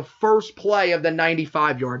for the first play of the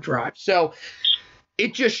 95-yard drive. So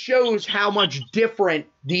it just shows how much different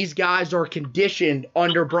these guys are conditioned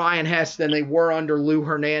under Brian Hess than they were under Lou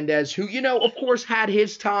Hernandez, who, of course, had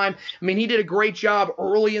his time. I mean, he did a great job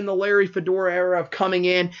early in the Larry Fedora era of coming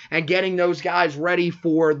in and getting those guys ready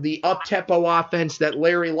for the up-tempo offense that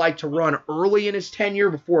Larry liked to run early in his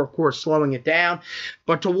tenure before, of course, slowing it down.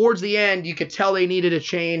 But towards the end, you could tell they needed a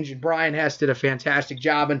change, and Brian Hess did a fantastic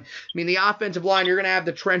job. And, I mean, the offensive line, you're going to have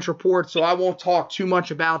the trench report, so I won't talk too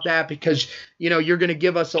much about that because, you're going to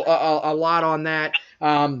give us a lot on that.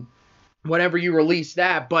 Whenever you release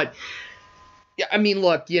that. But, I mean,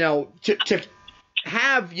 look, to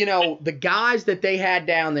have, the guys that they had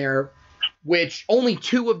down there, which only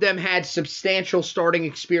 2 of them had substantial starting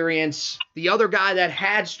experience. The other guy that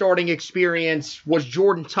had starting experience was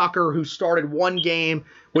Jordan Tucker, who started 1 game,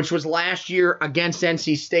 which was last year against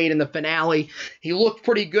NC State in the finale. He looked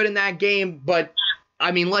pretty good in that game, but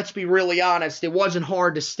I mean, let's be really honest. It wasn't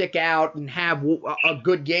hard to stick out and have a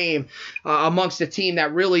good game amongst a team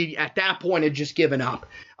that really, at that point, had just given up.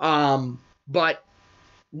 But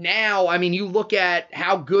now, I mean, you look at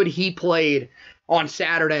how good he played on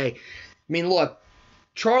Saturday. I mean, look,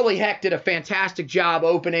 Charlie Heck did a fantastic job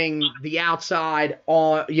opening the outside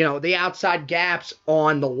the outside gaps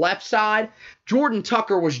on the left side. Jordan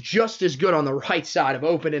Tucker was just as good on the right side of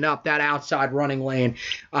opening up that outside running lane.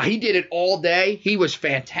 He did it all day. He was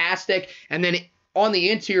fantastic. And then on the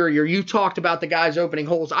interior, you talked about the guys opening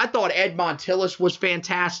holes. I thought Ed Montilus was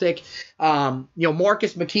fantastic.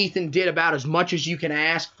 Marcus McKeithen did about as much as you can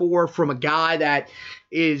ask for from a guy that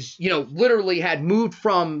is, literally had moved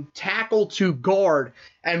from tackle to guard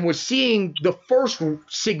and was seeing the first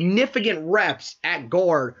significant reps at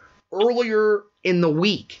guard earlier in the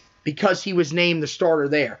week because he was named the starter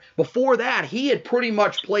there. Before that, he had pretty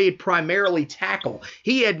much played primarily tackle.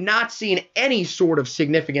 He had not seen any sort of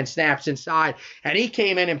significant snaps inside, and he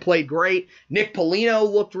came in and played great. Nick Polino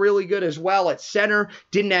looked really good as well at center.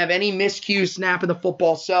 Didn't have any miscues snapping the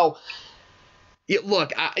football. So,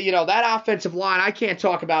 that offensive line, I can't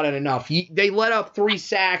talk about it enough. They let up 3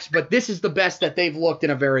 sacks, but this is the best that they've looked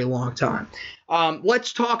in a very long time.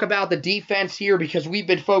 Let's talk about the defense here because we've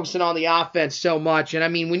been focusing on the offense so much. And, I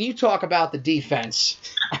mean, when you talk about the defense,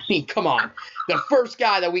 I mean, come on. The first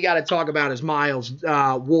guy that we got to talk about is Miles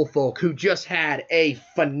Woolfolk, who just had a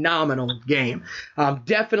phenomenal game.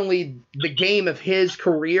 Definitely the game of his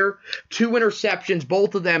career. 2 interceptions,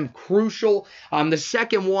 both of them crucial. The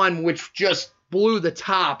second one, which just blew the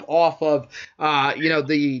top off of,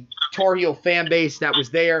 the Tar Heel fan base that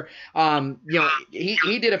was there.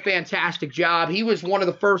 He did a fantastic job. He was one of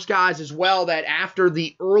the first guys as well that after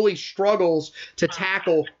the early struggles to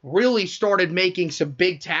tackle really started making some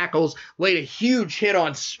big tackles, laid a huge hit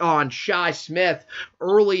on Shi Smith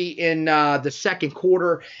early in the second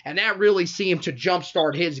quarter, and that really seemed to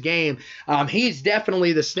jumpstart his game. He's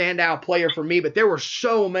definitely the standout player for me, but there were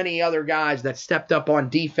so many other guys that stepped up on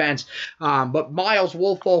defense. But Miles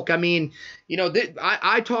Woolfolk, I mean,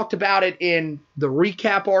 I talked about it in the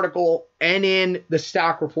recap article and in the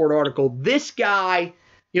stock report article. This guy,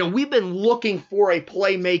 we've been looking for a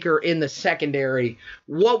playmaker in the secondary.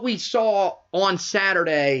 What we saw on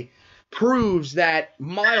Saturday proves that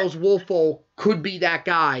Miles Woolfolk could be that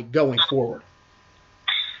guy going forward.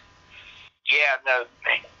 Yeah, no,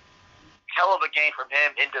 hell of a game from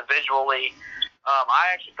him individually.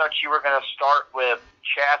 I actually thought you were going to start with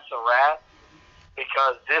Chad Surratt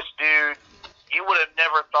because this dude, you would have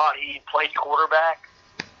never thought he played quarterback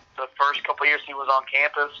the first couple years he was on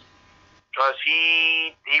campus because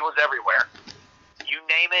he was everywhere. You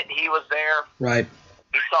name it, he was there. Right.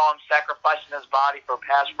 You saw him sacrificing his body for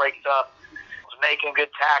pass breakup, was making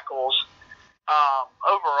good tackles.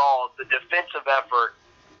 Overall, the defensive effort,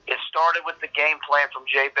 it started with the game plan from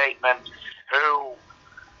Jay Bateman, who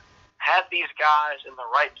had these guys in the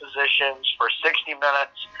right positions for 60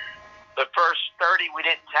 minutes. The first 30, we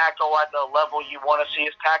didn't tackle at the level you want to see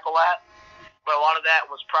us tackle at. But a lot of that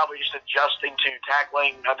was probably just adjusting to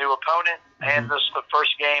tackling a new opponent. And this is the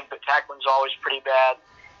first game, but tackling's always pretty bad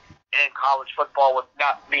in college football with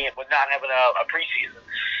not having a preseason.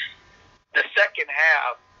 The second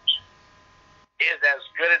half is as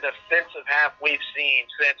good a defensive half we've seen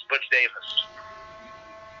since Butch Davis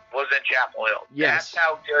was in Chapel Hill. Yes. That's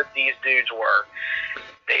how good these dudes were.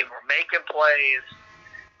 They were making plays.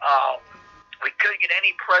 We couldn't get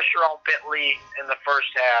any pressure on Bentley in the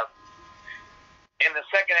first half. In the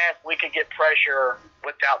second half, we could get pressure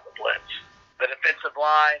without the blitz. The defensive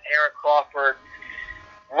line, Aaron Crawford,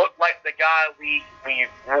 looked like the guy we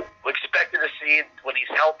expected to see when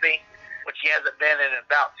he's healthy, which he hasn't been in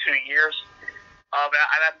about 2 years.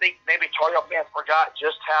 And I think maybe Tar Heel fans forgot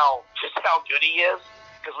just how good he is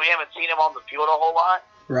because we haven't seen him on the field a whole lot.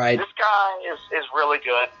 Right. This guy is really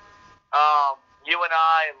good. You and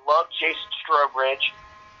I love Jason Strowbridge,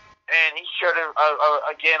 and he showed it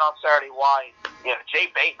again on Saturday why. Jay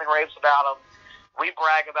Bateman raves about him. We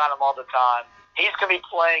brag about him all the time. He's going to be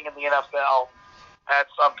playing in the NFL at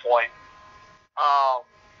some point.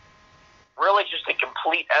 Really just a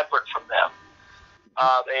complete effort from them.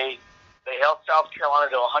 They held South Carolina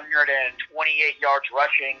to 128 yards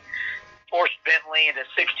rushing, forced Bentley into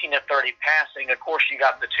 16 to 30 passing. Of course, you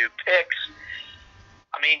got the 2 picks.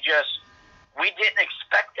 I mean, we didn't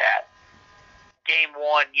expect that game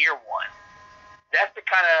 1, year 1. That's the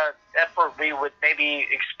kind of effort we would maybe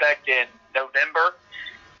expect in November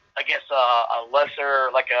against a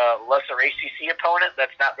lesser ACC opponent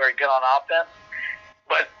that's not very good on offense.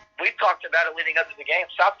 But we talked about it leading up to the game.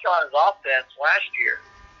 South Carolina's offense last year,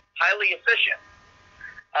 highly efficient.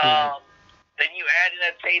 Then you add in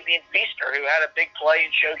a Tavian Feaster, who had a big play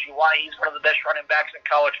and showed you why he's one of the best running backs in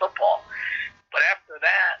college football. But after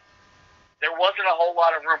that, there wasn't a whole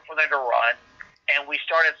lot of room for them to run, and we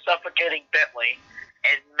started suffocating Bentley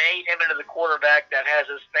and made him into the quarterback that has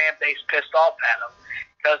his fan base pissed off at him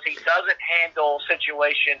because he doesn't handle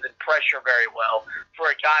situations and pressure very well for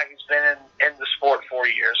a guy who's been in the sport 4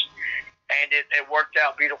 years. And it worked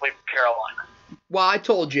out beautifully for Carolina. Well, I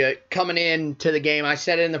told you, coming into the game, I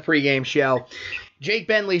said it in the pregame show, Jake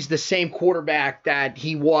Bentley's the same quarterback that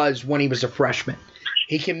he was when he was a freshman.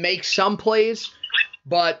 He can make some plays,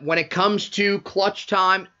 but when it comes to clutch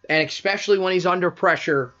time, and especially when he's under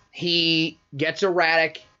pressure, he gets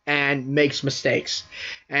erratic and makes mistakes.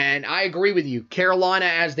 And I agree with you. Carolina,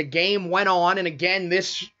 as the game went on, and again,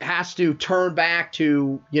 this has to turn back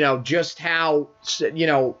to, just how,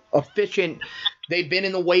 efficient they've been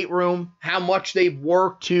in the weight room, how much they've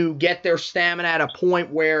worked to get their stamina at a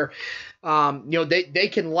point where, they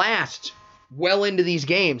can last well into these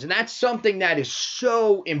games. And that's something that is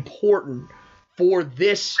so important for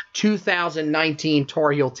this 2019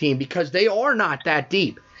 Tar Heel team because they are not that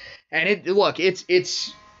deep. And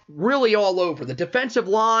it's really all over. The defensive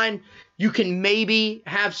line, you can maybe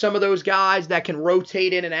have some of those guys that can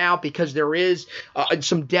rotate in and out because there is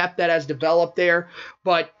some depth that has developed there.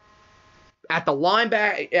 But at the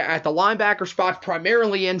linebacker spots,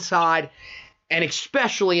 primarily inside, and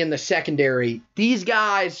especially in the secondary, these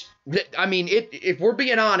guys, if we're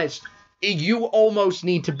being honest, you almost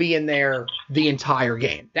need to be in there the entire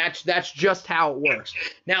game. That's just how it works.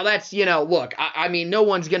 Now that's, look, no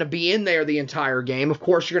one's going to be in there the entire game. Of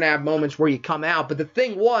course, you're going to have moments where you come out. But the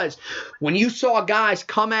thing was, when you saw guys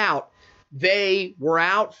come out, they were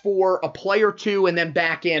out for a play or two and then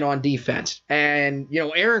back in on defense. And,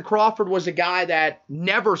 Aaron Crawford was a guy that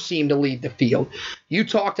never seemed to leave the field. You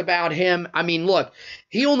talked about him. Look,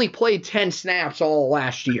 he only played 10 snaps all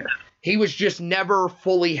last year. He was just never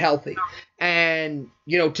fully healthy. And,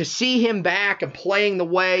 to see him back and playing the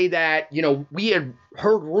way that, we had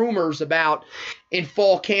heard rumors about in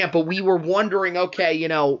fall camp, but we were wondering,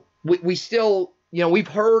 okay, we still, we've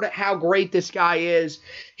heard how great this guy is.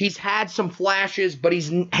 He's had some flashes, but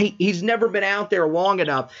he's never been out there long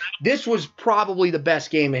enough. This was probably the best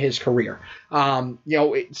game of his career.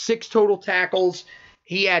 6 total tackles.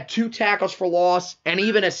 He had 2 tackles for loss and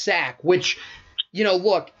even a sack, which,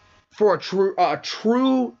 look, for a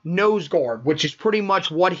true nose guard, which is pretty much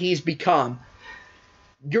what he's become,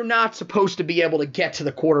 you're not supposed to be able to get to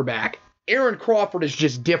the quarterback. Aaron Crawford is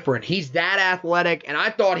just different. He's that athletic, and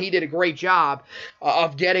I thought he did a great job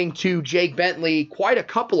of getting to Jake Bentley quite a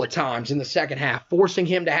couple of times in the second half, forcing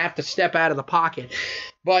him to have to step out of the pocket.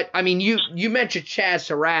 But, you mentioned Chaz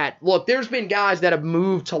Surratt. Look, there's been guys that have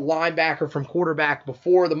moved to linebacker from quarterback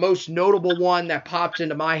before. The most notable one that pops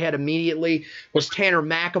into my head immediately was Tanner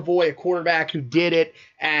McAvoy, a quarterback who did it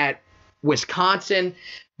at Wisconsin.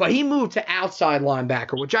 But he moved to outside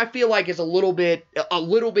linebacker, which I feel like is a little bit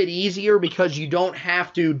easier because you don't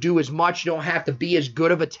have to do as much. You don't have to be as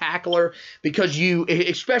good of a tackler because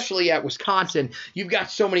especially at Wisconsin, you've got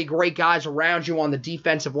so many great guys around you on the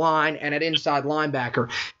defensive line and at inside linebacker.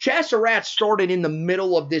 Chaz Surratt started in the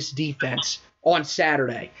middle of this defense on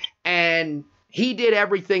Saturday, and he did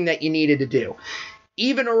everything that you needed to do.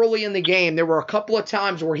 Even early in the game, there were a couple of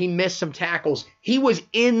times where he missed some tackles. He was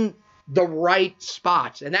in the right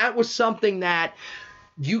spots. And that was something that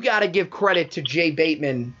you got to give credit to Jay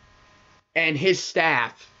Bateman and his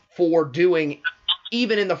staff for doing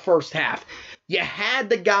even in the first half. You had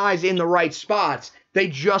the guys in the right spots. They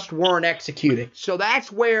just weren't executing. So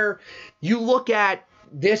that's where you look at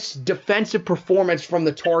this defensive performance from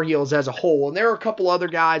the Tar Heels as a whole. And there are a couple other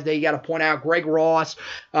guys that you got to point out. Greg Ross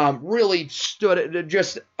really stood at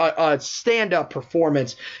just a stand-up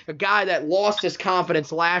performance. A guy that lost his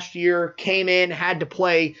confidence last year, came in, had to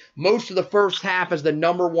play most of the first half as the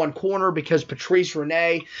number one corner because Patrice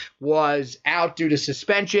Rene was out due to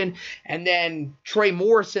suspension. And then Trey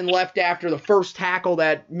Morrison left after the first tackle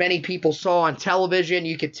that many people saw on television.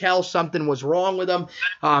 You could tell something was wrong with him.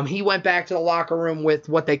 He went back to the locker room with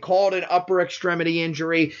what they called an upper extremity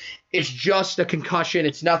injury. It's just a concussion.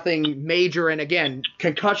 It's nothing major. And again,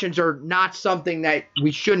 concussions are not something that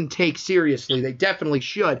we shouldn't take seriously. They definitely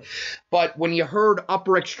should. But when you heard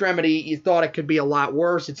upper extremity, you thought it could be a lot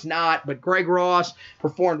worse. It's not. But Greg Ross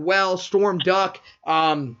performed well. Storm Duck,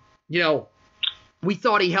 we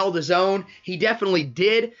thought he held his own. He definitely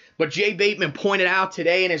did, but Jay Bateman pointed out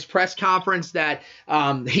today in his press conference that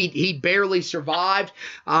he barely survived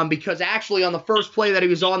because actually on the first play that he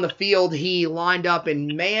was on the field, he lined up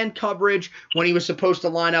in man coverage when he was supposed to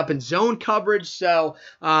line up in zone coverage. So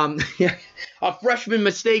a freshman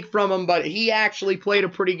mistake from him, but he actually played a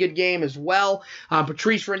pretty good game as well.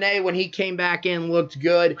 Patrice Rene, when he came back in, looked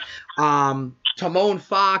good. Timon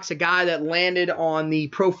Fox, a guy that landed on the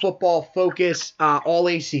Pro Football Focus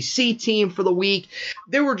All-ACC team for the week.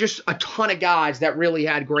 There were just a ton of guys that really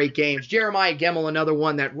had great games. Jeremiah Gemmel, another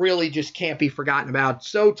one that really just can't be forgotten about.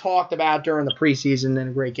 So talked about during the preseason and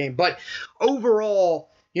a great game. But overall,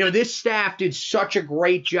 this staff did such a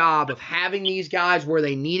great job of having these guys where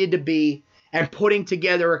they needed to be and putting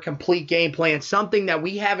together a complete game plan, something that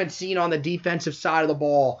we haven't seen on the defensive side of the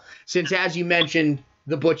ball since, as you mentioned,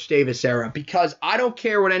 the Butch Davis era. Because I don't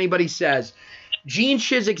care what anybody says, Gene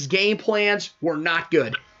Chizik's game plans were not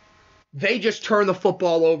good. They just turned the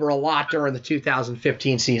football over a lot during the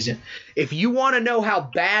 2015 season. If you want to know how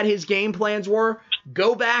bad his game plans were,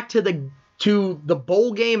 go back to the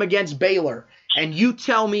bowl game against Baylor, and you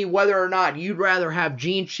tell me whether or not you'd rather have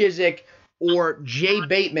Gene Chizik or Jay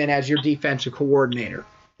Bateman as your defensive coordinator.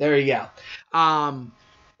 There you go.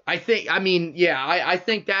 I think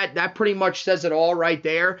that pretty much says it all right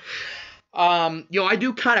there. I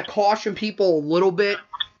do kind of caution people a little bit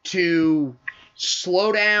to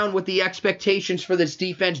slow down with the expectations for this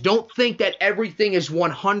defense. Don't think that everything is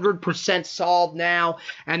 100% solved now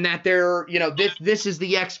and that this is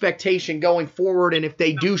the expectation going forward. And if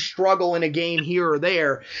they do struggle in a game here or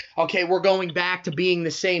there, okay, we're going back to being the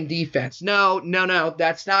same defense. No,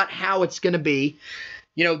 that's not how it's going to be.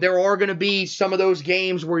 There are going to be some of those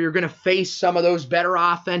games where you're going to face some of those better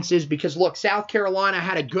offenses because, look, South Carolina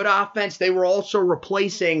had a good offense. They were also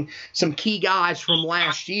replacing some key guys from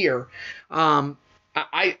last year.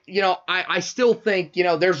 I still think,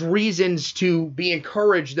 there's reasons to be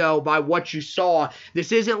encouraged, though, by what you saw.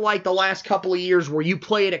 This isn't like the last couple of years where you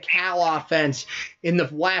played a Cal offense in the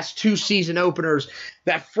last two season openers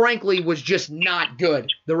that, frankly, was just not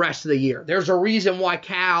good the rest of the year. There's a reason why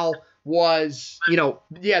Cal was,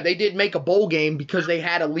 they did make a bowl game because they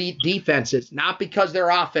had elite defenses, not because their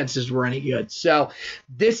offenses were any good. So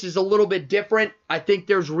this is a little bit different. I think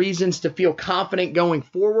there's reasons to feel confident going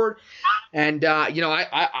forward. And,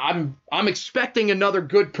 I'm expecting another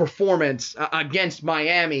good performance against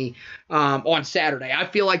Miami on Saturday. I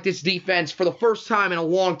feel like this defense, for the first time in a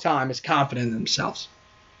long time, is confident in themselves.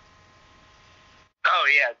 Oh,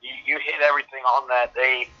 yeah. You hit everything on that.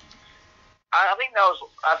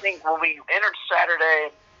 I think when we entered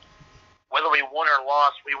Saturday, whether we won or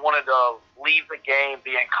lost, we wanted to leave the game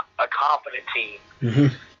being a confident team.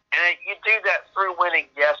 Mm-hmm. And you do that through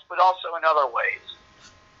winning, yes, but also in other ways.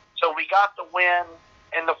 So we got the win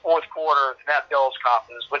in the fourth quarter, and that builds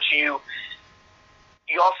confidence. But you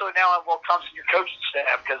also now have what comes to your coaching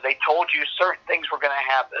staff because they told you certain things were going to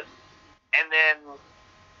happen, and then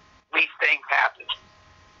these things happen.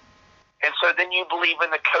 And so then you believe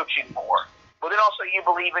in the coaching more. But then also you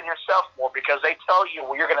believe in yourself more because they tell you,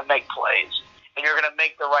 well, you're going to make plays and you're going to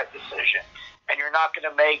make the right decision and you're not going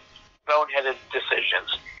to make boneheaded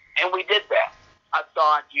decisions. And we did that. I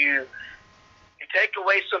thought you take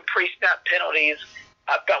away some pre-snap penalties.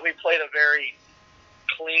 I thought we played a very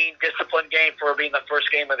clean, disciplined game for being the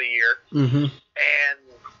first game of the year. Mm-hmm. And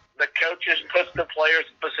the coaches put the players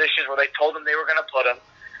in positions where they told them they were going to put them.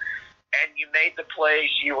 And you made the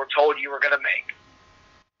plays you were told you were going to make.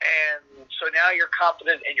 And so now you're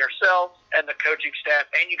confident in yourself and the coaching staff,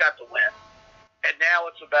 and you got the win. And now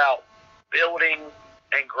it's about building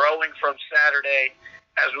and growing from Saturday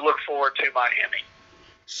as we look forward to Miami.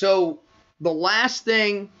 So the last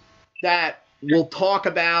thing that we'll talk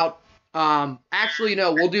about,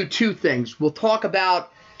 we'll do two things. We'll talk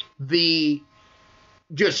about the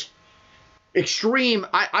just extreme,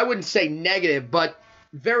 I wouldn't say negative, but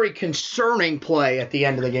very concerning play at the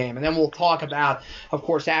end of the game. And then we'll talk about, of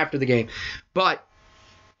course, after the game. But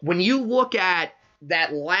when you look at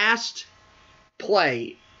that last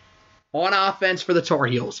play on offense for the Tar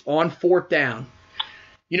Heels on 4th down,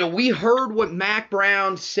 we heard what Mack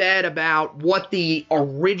Brown said about what the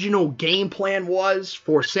original game plan was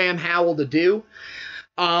for Sam Howell to do.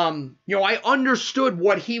 I understood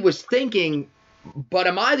what he was thinking, but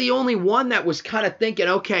am I the only one that was kind of thinking,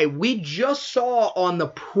 okay, we just saw on the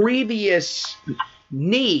previous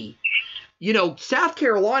knee, South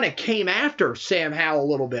Carolina came after Sam Howell a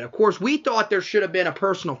little bit. Of course, we thought there should have been a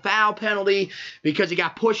personal foul penalty because he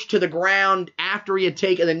got pushed to the ground after he had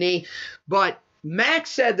taken the knee. But Max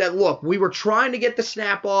said that, look, we were trying to get the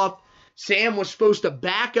snap off. Sam was supposed to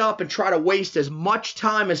back up and try to waste as much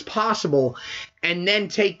time as possible and then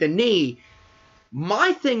take the knee.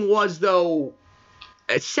 My thing was, though,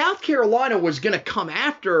 South Carolina was going to come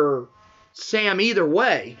after Sam either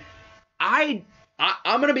way. I'm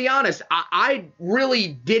going to be honest. I really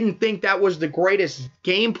didn't think that was the greatest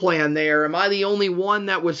game plan there. Am I the only one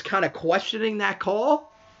that was kind of questioning that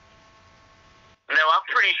call? No,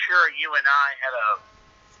 I'm pretty sure you and I had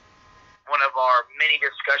one of our many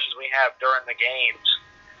discussions we have during the games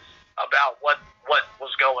about what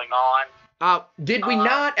was going on. Did we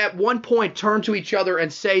not at one point turn to each other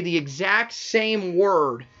and say the exact same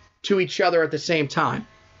word to each other at the same time?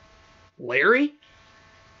 Larry?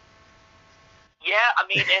 Yeah, I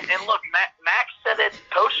mean, and look, Max said it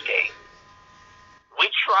post-game. We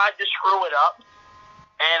tried to screw it up,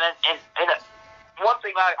 and one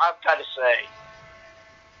thing I've got to say,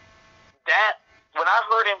 that when I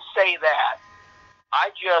heard him say that, I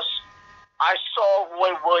saw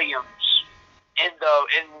Roy Williams in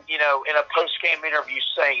a post-game interview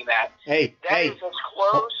saying that. That is as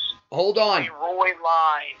close hold on. to the Roy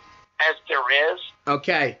line as there is.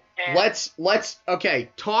 Okay. Let's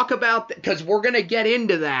talk about that, because we're going to get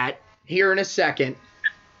into that here in a second.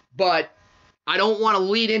 But I don't want to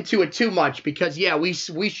lead into it too much because, yeah, we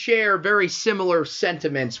share very similar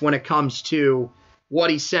sentiments when it comes to what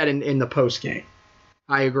he said in the postgame.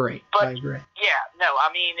 I agree. Yeah, no, I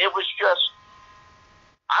mean, it was just,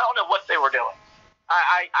 I don't know what they were doing.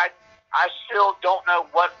 I still don't know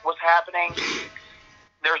what was happening.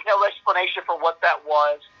 There's no explanation for what that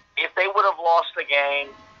was. If they would have lost the game,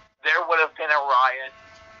 there would have been a riot.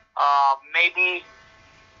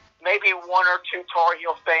 Maybe one or two Tar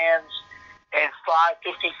Heel fans and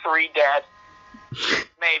 553 dead.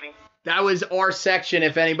 Maybe. That was our section,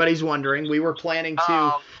 if anybody's wondering. We were planning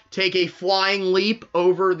to take a flying leap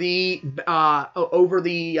over the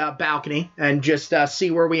balcony and just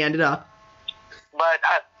see where we ended up. But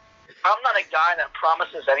I'm not a guy that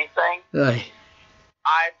promises anything.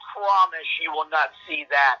 I promise you will not see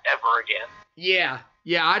that ever again.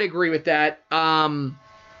 Yeah, I'd agree with that. I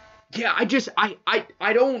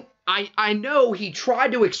know he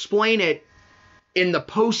tried to explain it in the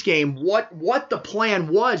postgame what the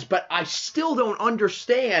plan was, but I still don't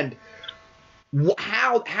understand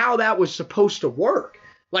how that was supposed to work.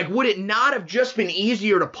 Like, would it not have just been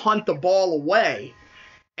easier to punt the ball away?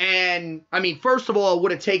 And, I mean, first of all, it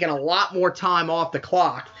would have taken a lot more time off the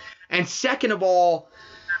clock. And second of all,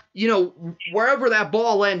 wherever that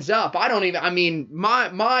ball ends up,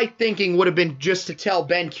 my thinking would have been just to tell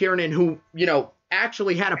Ben Kiernan, who,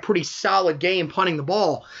 actually had a pretty solid game punting the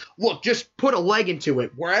ball, look, just put a leg into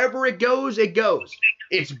it. Wherever it goes, it goes.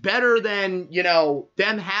 It's better than,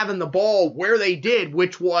 them having the ball where they did,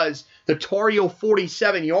 which was the Tar Heel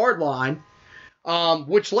 47-yard line,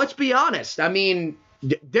 which, let's be honest, I mean,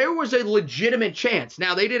 there was a legitimate chance.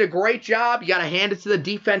 Now, they did a great job. You got to hand it to the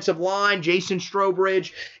defensive line. Jason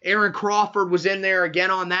Strobridge, Aaron Crawford was in there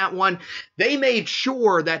again on that one. They made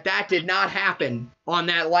sure that did not happen on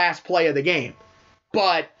that last play of the game.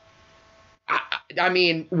 But, I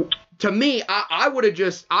mean, to me, I would have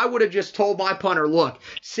just told my punter, look,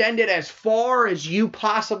 send it as far as you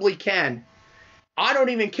possibly can. I don't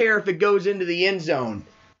even care if it goes into the end zone.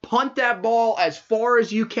 Punt that ball as far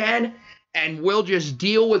as you can, and we'll just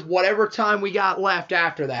deal with whatever time we got left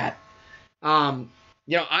after that. I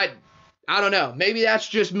don't know. Maybe that's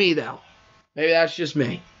just me, though. Maybe that's just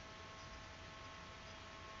me.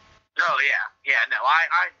 Oh, yeah. No,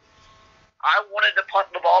 I wanted to punt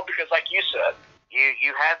the ball because, like you said, you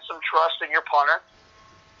had some trust in your punter.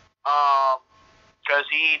 Because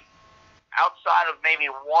he, outside of maybe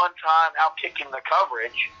one time out-kicking the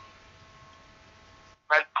coverage,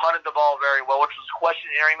 had punted the ball very well, which was a question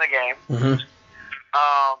during the game. Mm-hmm.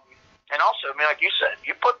 And also, I mean, like you said,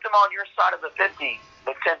 you put them on your side of the 50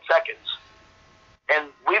 with 10 seconds. And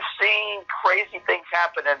we've seen crazy things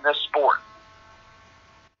happen in this sport.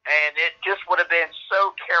 And it just would have been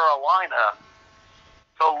so Carolina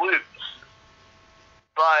to lose.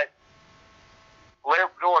 But Larry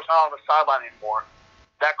Fedora's not on the sideline anymore.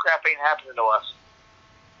 That crap ain't happening to us.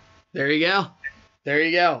 There you go. There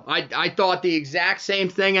you go. I thought the exact same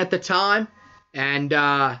thing at the time. And,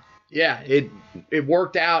 it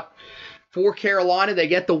worked out for Carolina. They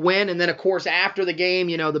get the win. And then, of course, after the game,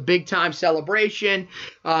 the big-time celebration,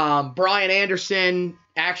 Brian Anderson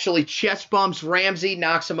actually chest bumps Ramsey,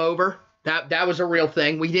 knocks him over. That was a real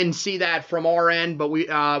thing. We didn't see that from our end, but we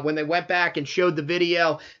when they went back and showed the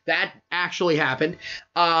video, that actually happened.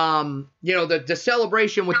 The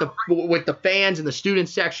celebration with the fans and the student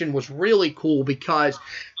section was really cool because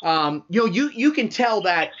you can tell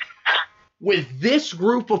that with this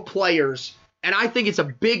group of players, and I think it's a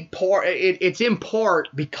big part. It's in part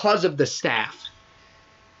because of the staff.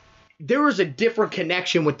 There was a different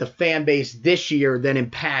connection with the fan base this year than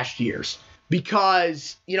in past years.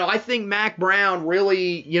 Because, I think Mack Brown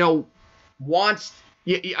really, wants –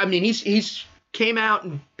 he's came out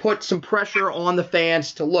and put some pressure on the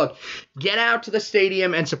fans to, look, get out to the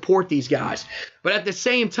stadium and support these guys. But at the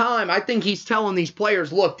same time, I think he's telling these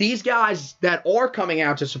players, look, these guys that are coming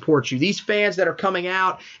out to support you, these fans that are coming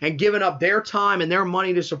out and giving up their time and their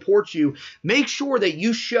money to support you, make sure that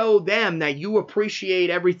you show them that you appreciate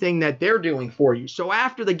everything that they're doing for you. So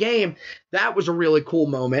after the game, that was a really cool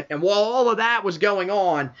moment. And while all of that was going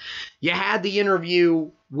on, you had the interview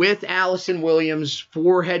with Allison Williams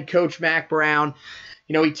for head coach Mack Brown.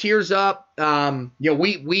 He tears up.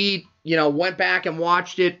 We went back and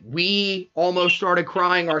watched it. We almost started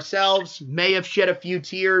crying ourselves, may have shed a few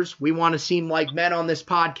tears. We want to seem like men on this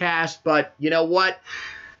podcast, but you know what?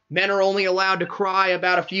 Men are only allowed to cry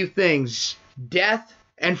about a few things: death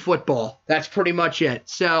and football. That's pretty much it.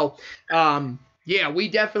 So, we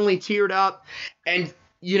definitely teared up. And,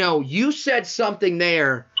 you said something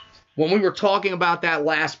there when we were talking about that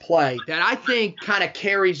last play that I think kind of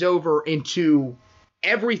carries over into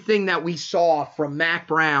everything that we saw from Mack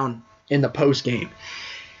Brown in the postgame.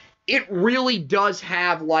 It really does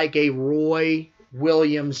have like a Roy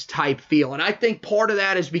Williams type feel. And I think part of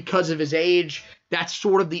that is because of his age. That's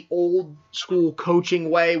sort of the old school coaching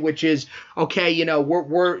way, which is, okay,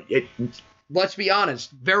 let's be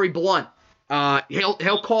honest, very blunt.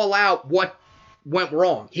 He'll call out what went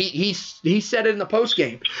wrong. He said it in the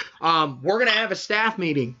postgame. We're going to have a staff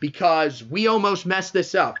meeting because we almost messed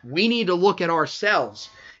this up. We need to look at ourselves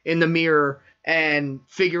in the mirror and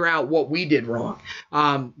figure out what we did wrong.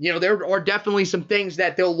 There are definitely some things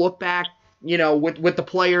that they'll look back, with the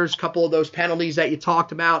players, a couple of those penalties that you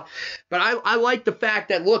talked about. But I like the fact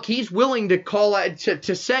that, look, he's willing to call it,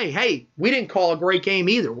 to say, hey, we didn't call a great game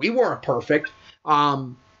either. We weren't perfect.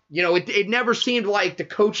 It never seemed like the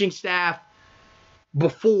coaching staff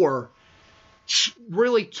before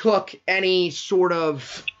really took any sort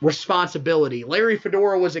of responsibility. Larry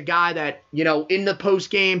Fedora was a guy that, in the post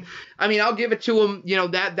game, I'll give it to him,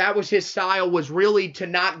 that was his style, was really to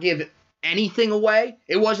not give anything away.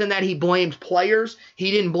 It wasn't that he blamed players.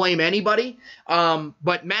 He didn't blame anybody.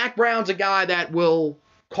 But Mack Brown's a guy that will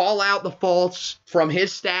call out the faults from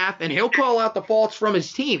his staff, and he'll call out the faults from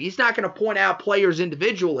his team. He's not going to point out players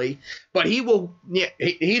individually, but he will.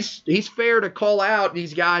 He's fair to call out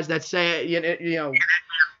these guys that say,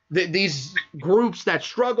 these groups that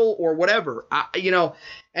struggle or whatever,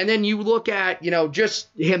 And then you look at, just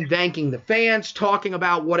him thanking the fans, talking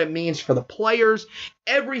about what it means for the players,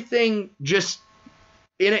 everything just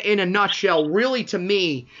in a nutshell. Really, to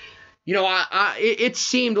me, it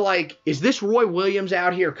seemed like, is this Roy Williams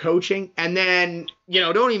out here coaching? And then,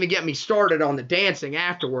 don't even get me started on the dancing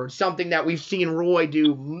afterwards, something that we've seen Roy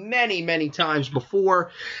do many, many times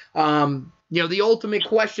before. The ultimate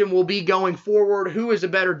question will be going forward, who is a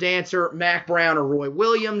better dancer, Mack Brown or Roy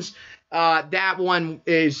Williams? That one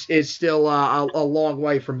is still a long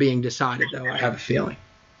way from being decided, though, I have a feeling.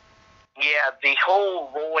 Yeah, the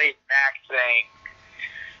whole Roy Mack thing,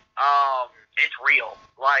 it's real.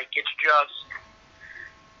 Like, it's just,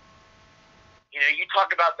 you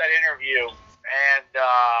talk about that interview, and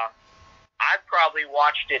I've probably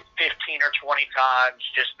watched it 15 or 20 times,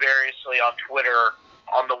 just variously on Twitter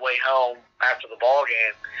on the way home after the ball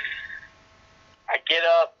game. I get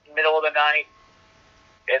up middle of the night,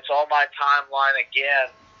 it's on my timeline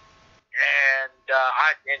again, and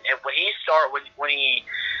when he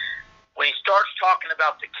starts talking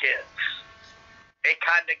about the kids, it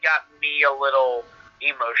kind of got me a little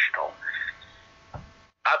emotional.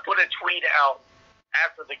 I put a tweet out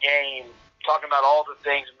after the game talking about all the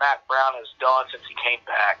things Mack Brown has done since he came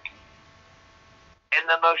back. And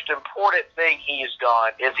the most important thing he has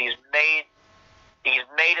done is he's made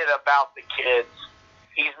it about the kids.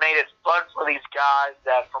 He's made it fun for these guys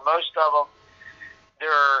that for most of them,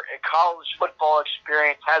 their college football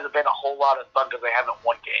experience hasn't been a whole lot of fun because they haven't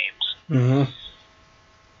won games. Mm-hmm.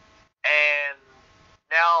 And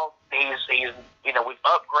now we've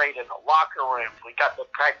upgraded the locker rooms. We got the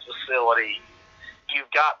practice facility. You've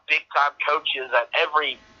got big-time coaches at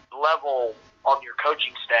every level on your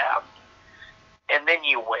coaching staff. And then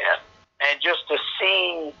you win. And just to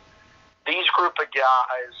see these group of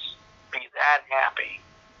guys be that happy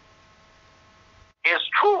is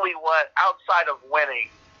truly what, outside of winning,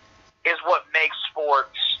 is what makes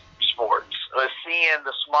sports. Seeing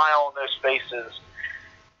the smile on those faces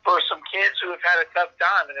for some kids who have had a tough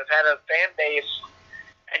time and have had a fan base,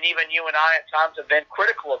 and even you and I at times have been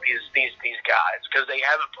critical of these guys because they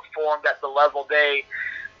haven't performed at the level we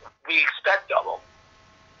expect of them.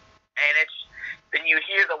 And then you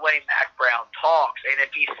hear the way Mack Brown talks, and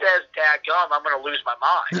if he says "dadgum," I'm going to lose my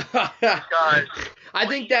mind because I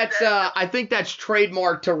think that's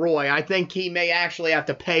trademark to Roy. I think he may actually have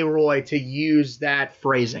to pay Roy to use that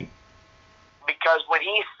phrasing. Because when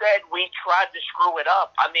he said we tried to screw it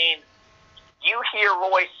up, I mean, you hear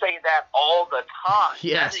Roy say that all the time.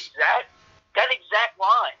 Yes. That exact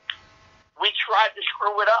line. We tried to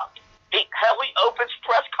screw it up. He opens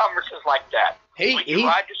press conferences like that. We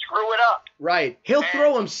tried to screw it up. Right. He'll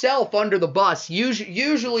throw himself under the bus,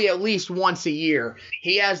 usually at least once a year.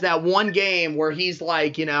 He has that one game where he's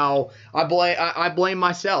like, I blame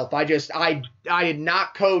myself. I did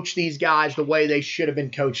not coach these guys the way they should have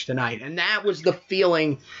been coached tonight. And that was the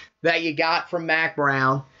feeling that you got from Mack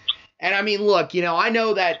Brown. And I mean, look, I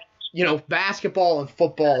know that, basketball and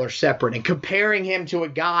football are separate, and comparing him to a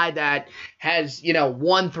guy that has,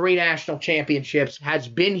 won 3 national championships, has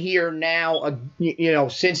been here now,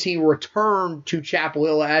 since he returned to Chapel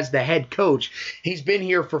Hill as the head coach. He's been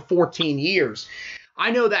here for 14 years.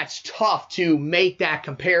 I know that's tough to make that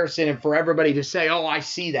comparison and for everybody to say, oh, I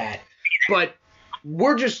see that. But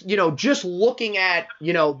we're just looking at,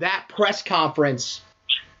 that press conference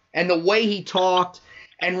and the way he talked,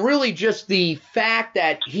 and really just the fact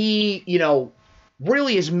that he,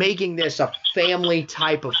 really is making this a family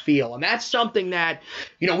type of feel. And that's something that,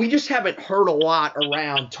 we just haven't heard a lot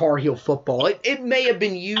around Tar Heel football. It may have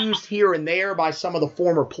been used here and there by some of the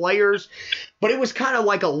former players, but it was kind of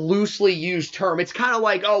like a loosely used term. It's kind of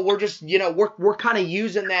like, oh, we're just, we're kind of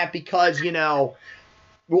using that because, we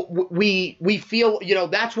feel,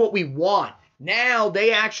 that's what we want. Now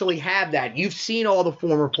they actually have that. You've seen all the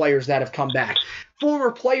former players that have come back.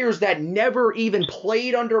 Former players that never even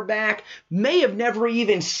played under Mack may have never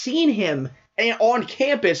even seen him on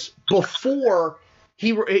campus before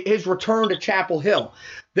his return to Chapel Hill.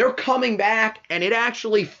 They're coming back, and it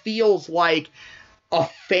actually feels like a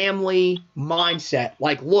family mindset.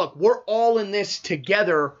 Like, look, we're all in this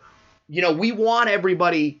together. We want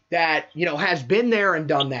everybody that, has been there and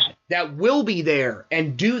done that will be there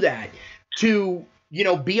and do that, to,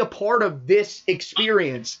 be a part of this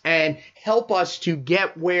experience and help us to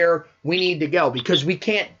get where we need to go, because we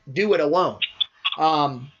can't do it alone.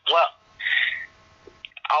 Well,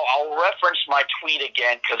 I'll reference my tweet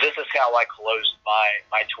again, because this is how I closed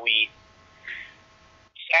my tweet.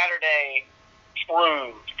 Saturday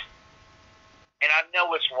proved, and I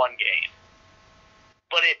know it's one game,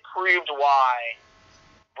 but it proved why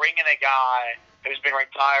bringing a guy who's been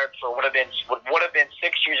retired for would have been 6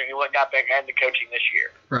 years if he wouldn't got back into coaching this year.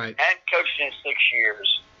 Right. And coaching in 6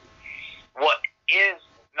 years.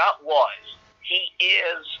 He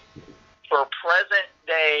is for present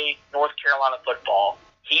day North Carolina football,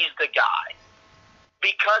 he's the guy.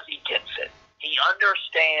 Because he gets it. He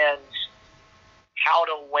understands how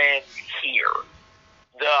to win here.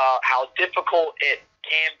 How difficult it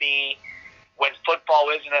can be when football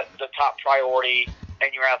isn't the top priority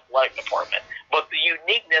in your athletic department. But the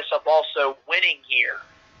uniqueness of also winning here,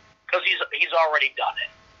 because he's already done it.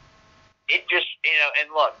 It just, and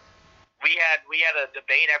look, we had a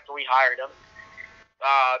debate after we hired him.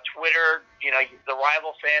 Twitter, the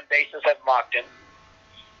rival fan bases have mocked him.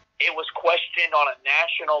 It was questioned on a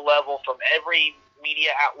national level from every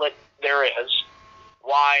media outlet there is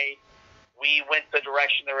why we went the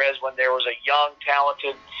direction there is when there was a young,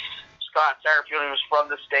 talented Scott Satterfield who was from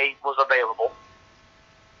the state was available.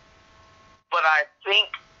 But I think,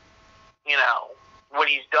 when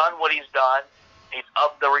he's done what he's done, he's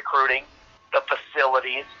upped the recruiting, the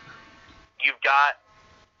facilities. You've got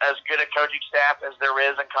as good a coaching staff as there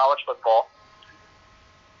is in college football.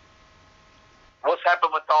 What's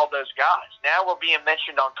happened with all those guys? Now we're being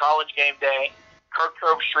mentioned on College Game Day. Kirk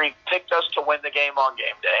Herbstreit picked us to win the game on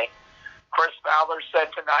game day. Chris Fowler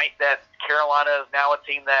said tonight that Carolina is now a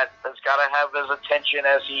team that has got to have his attention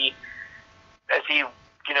as he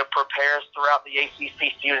prepares throughout the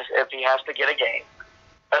ACC season if he has to get a game,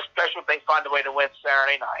 especially if they find a way to win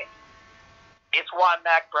Saturday night. It's why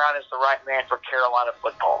Mack Brown is the right man for Carolina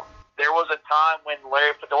football. There was a time when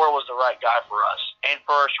Larry Fedora was the right guy for us, and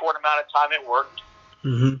for a short amount of time it worked.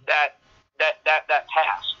 Mm-hmm. That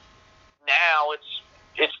passed. Now it's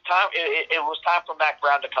time. It was time for Mack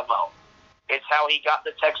Brown to come home. It's how he got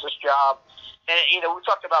the Texas job, and we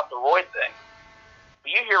talked about the Roy thing.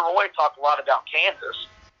 You hear Roy talk a lot about Kansas,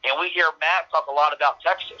 and we hear Matt talk a lot about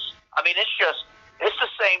Texas. I mean, it's the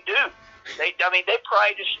same dude. They probably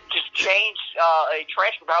just change a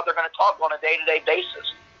transcript of how they're going to talk on a day-to-day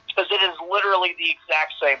basis, because it is literally the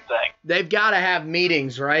exact same thing. They've got to have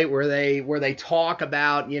meetings, right, where they talk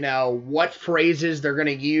about, what phrases they're going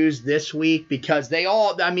to use this week, because they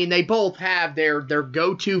both have their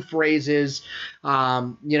go-to phrases.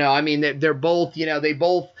 They're both, they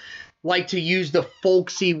both like to use the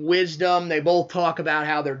folksy wisdom. They both talk about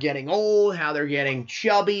how they're getting old, how they're getting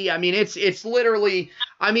chubby. I mean, it's literally,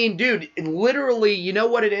 dude, literally, you know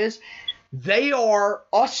what it is? They are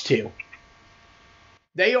us two.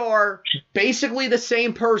 They are basically the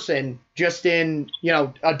same person, just in,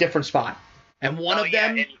 a different spot. And one of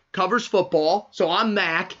them covers football, so I'm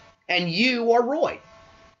Mac, and you are Roy.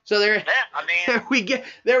 So there we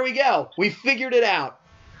go. We figured it out.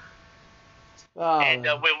 And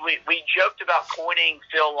we joked about coining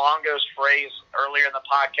Phil Longo's phrase earlier in the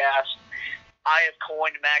podcast. I have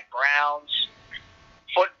coined Mack Brown's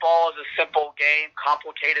football is a simple game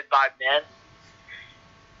complicated by men.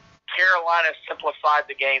 Carolina simplified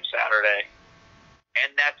the game Saturday,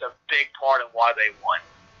 and that's a big part of why they won.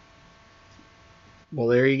 Well,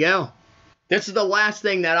 there you go. This is the last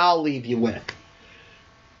thing that I'll leave you with.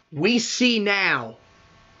 We see now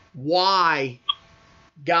why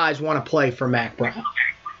guys want to play for Mack Brown,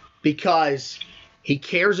 because he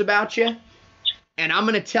cares about you. And I'm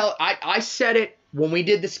going to I said it when we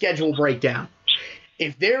did the schedule breakdown.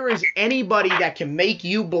 If there is anybody that can make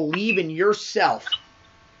you believe in yourself,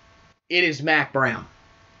 it is Mack Brown.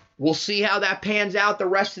 We'll see how that pans out the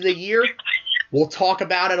rest of the year. We'll talk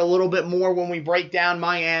about it a little bit more when we break down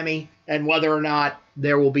Miami and whether or not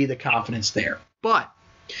there will be the confidence there. But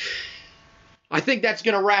I think that's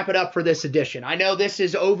going to wrap it up for this edition. I know this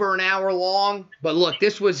is over an hour long, but look,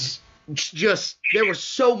 this was just, there was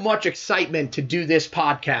so much excitement to do this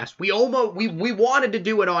podcast. We wanted to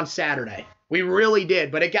do it on Saturday. We really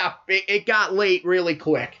did, but it got late really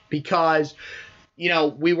quick because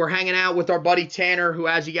we were hanging out with our buddy Tanner, who,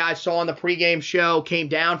 as you guys saw in the pregame show, came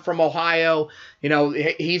down from Ohio.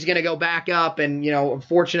 He's going to go back up, and,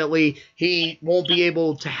 unfortunately, he won't be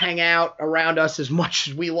able to hang out around us as much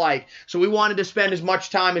as we like. So we wanted to spend as much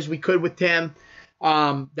time as we could with Tim.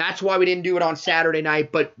 That's why we didn't do it on Saturday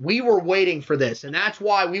night, but we were waiting for this, and that's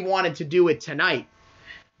why we wanted to do it tonight,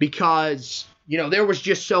 because there was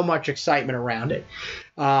just so much excitement around it.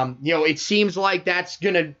 It seems like that's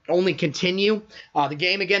going to only continue. The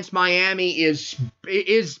game against Miami is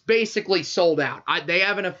basically sold out. They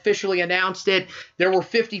haven't officially announced it. There were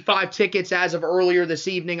 55 tickets as of earlier this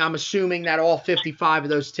evening. I'm assuming that all 55 of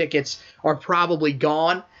those tickets are probably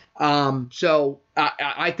gone. So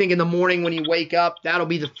I think in the morning when you wake up, that'll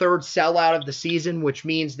be the third sellout of the season, which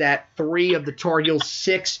means that 3 of the Tar Heels'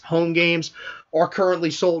 6 home games are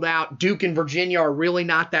currently sold out. Duke and Virginia are really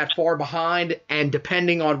not that far behind, and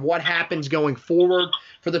depending on what happens going forward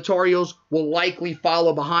for the Tar Heels, will likely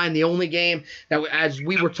follow behind. The only game that, as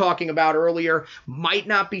we were talking about earlier, might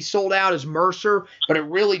not be sold out is Mercer, but it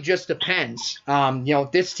really just depends.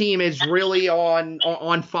 If this team is really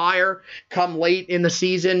on fire come late in the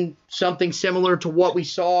season, something similar to what we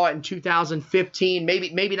saw in 2015,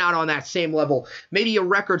 maybe not on that same level, maybe a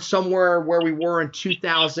record somewhere where we were in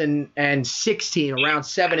 2016, around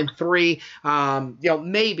 7-3.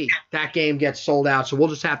 Maybe that game gets sold out. So we'll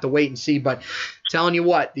just have to wait and see. But telling you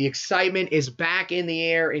what, the excitement is back in the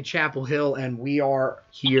air in Chapel Hill, and we are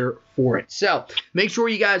here for it. So make sure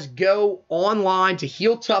you guys go online to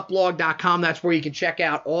HeelToughBlog.com. That's where you can check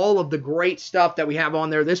out all of the great stuff that we have on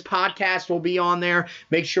there. This podcast will be on there.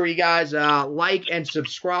 Make sure you guys like and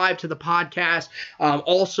subscribe to the podcast.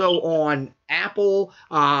 Also on Apple,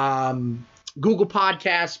 Google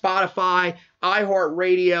Podcasts, Spotify,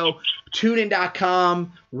 iHeartRadio,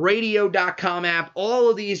 TuneIn.com, Radio.com app. All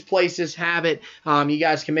of these places have it. You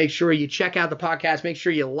guys can make sure you check out the podcast. Make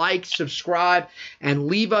sure you like, subscribe, and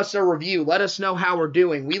leave us a review. Let us know how we're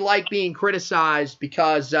doing. We like being criticized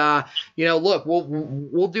because, look,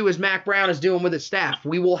 we'll do as Mack Brown is doing with his staff.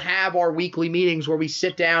 We will have our weekly meetings where we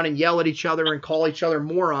sit down and yell at each other and call each other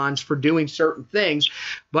morons for doing certain things.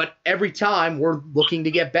 But every time we're looking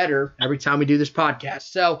to get better every time we do this podcast.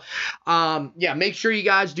 So, make sure you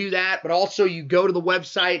guys do that. But also you go to the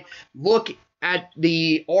website, look at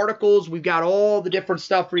the articles. We've got all the different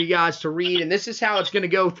stuff for you guys to read, and this is how it's going to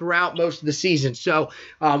go throughout most of the season. So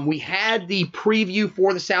we had the preview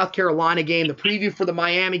for the South Carolina game. The preview for the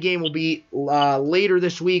Miami game will be later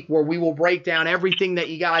this week, where we will break down everything that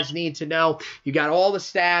you guys need to know. You got all the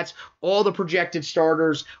stats, all the projected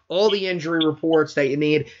starters, all the injury reports that you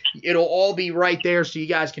need. It'll all be right there, so you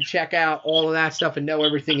guys can check out all of that stuff and know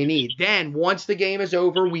everything you need. Then, once the game is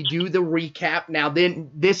over, we do the recap. Now,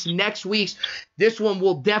 then this next week's, this one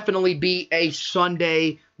will definitely be a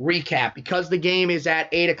Sunday recap. Because the game is at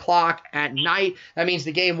 8 o'clock at night, that means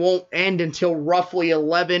the game won't end until roughly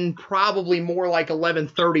 11, probably more like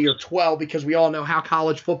 11:30 or 12, because we all know how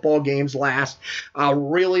college football games last a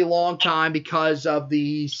really long time because of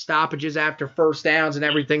the stoppages after first downs and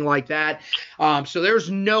everything like that. So there's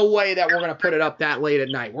no way that we're going to put it up that late at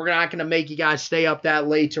night. We're not going to make you guys stay up that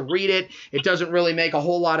late to read it. It doesn't really make a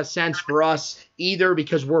whole lot of sense for us either,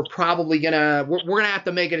 because we're probably going to have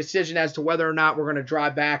to make a decision as to whether or not we're going to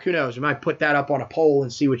drive back. Who knows? We might put that up on a poll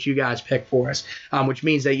and see what you guys pick for us, which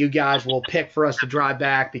means that you guys will pick for us to drive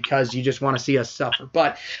back because you just want to see us suffer.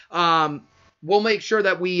 But we'll make sure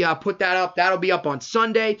that we put that up. That'll be up on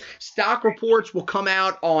Sunday. Stock reports will come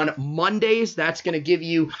out on Mondays. That's going to give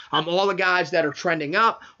you all the guys that are trending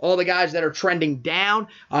up, all the guys that are trending down.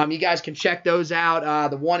 You guys can check those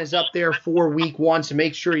out. The one is up there for week 1, so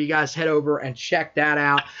make sure you guys head over and check that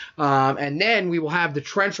out. And then we will have the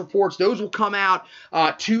trench reports. Those will come out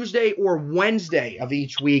Tuesday or Wednesday of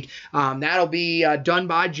each week. That'll be done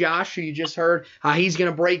by Josh, who you just heard. He's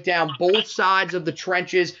going to break down both sides of the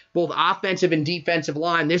trenches, both offensive and defensive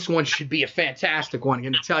line. This one should be a fantastic one, I'm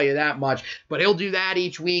going to tell you that much. But he'll do that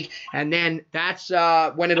each week, and then that's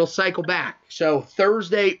when it'll cycle back. So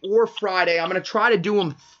Thursday or Friday, I'm going to try to do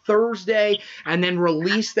them Thursday and then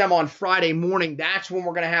release them on Friday morning. That's when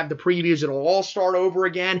we're going to have the previews. It'll all start over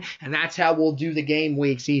again, and that's how we'll do the game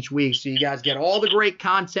weeks each week. So you guys get all the great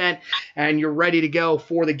content, and you're ready to go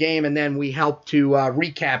for the game, and then we help to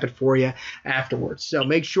recap it for you afterwards. So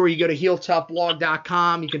make sure you go to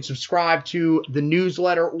HeelToughBlog.com. You can subscribe to the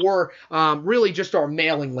newsletter, or really just our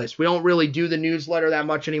mailing list. We don't really do the newsletter that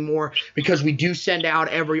much anymore because we do send out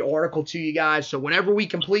every article to you guys. So whenever we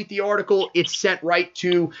complete the article, it's sent right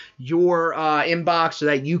to your inbox so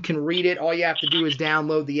that you can read it. All you have to do is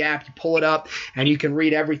download the app, you pull it up, and you can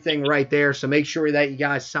read everything right there. So make sure that you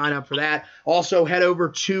guys sign up for that. Also, head over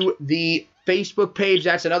to the Facebook page.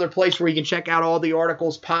 That's another place where you can check out all the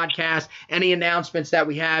articles, podcasts, any announcements that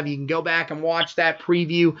we have. You can go back and watch that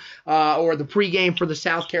preview or the pregame for the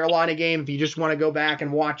South Carolina game if you just want to go back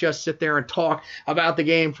and watch us sit there and talk about the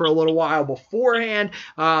game for a little while beforehand.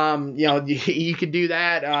 You could do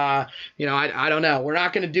that. I don't know. We're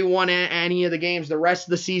not going to do any of the games the rest of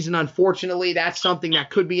the season, unfortunately. That's something that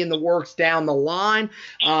could be in the works down the line,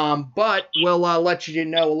 but we'll let you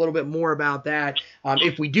know a little bit more about that.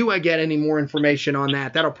 If we do get any more information on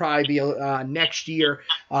that, that'll probably be next year.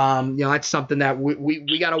 That's something that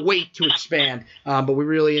we got to wait to expand. But we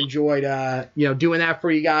really enjoyed doing that for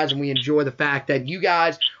you guys, and we enjoy the fact that you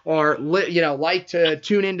guys are like to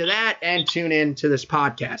tune into that and tune into this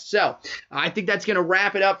podcast. So I think that's going to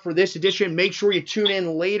wrap it up for this edition. Make sure you tune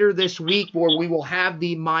in later this week where we will have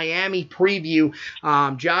the Miami preview.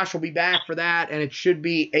 Josh will be back for that, and it should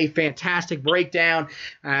be a fantastic breakdown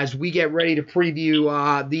as we get ready to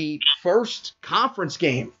preview the first conference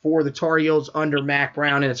game for the Tar Heels under Mack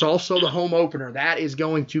Brown, and it's also the home opener. That is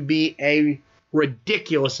going to be a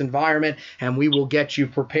ridiculous environment, and we will get you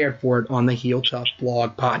prepared for it on the Heel Tough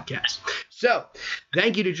Blog podcast. So,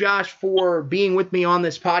 thank you to Josh for being with me on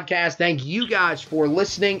this podcast. Thank you guys for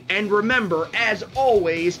listening, and remember, as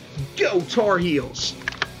always, go Tar Heels.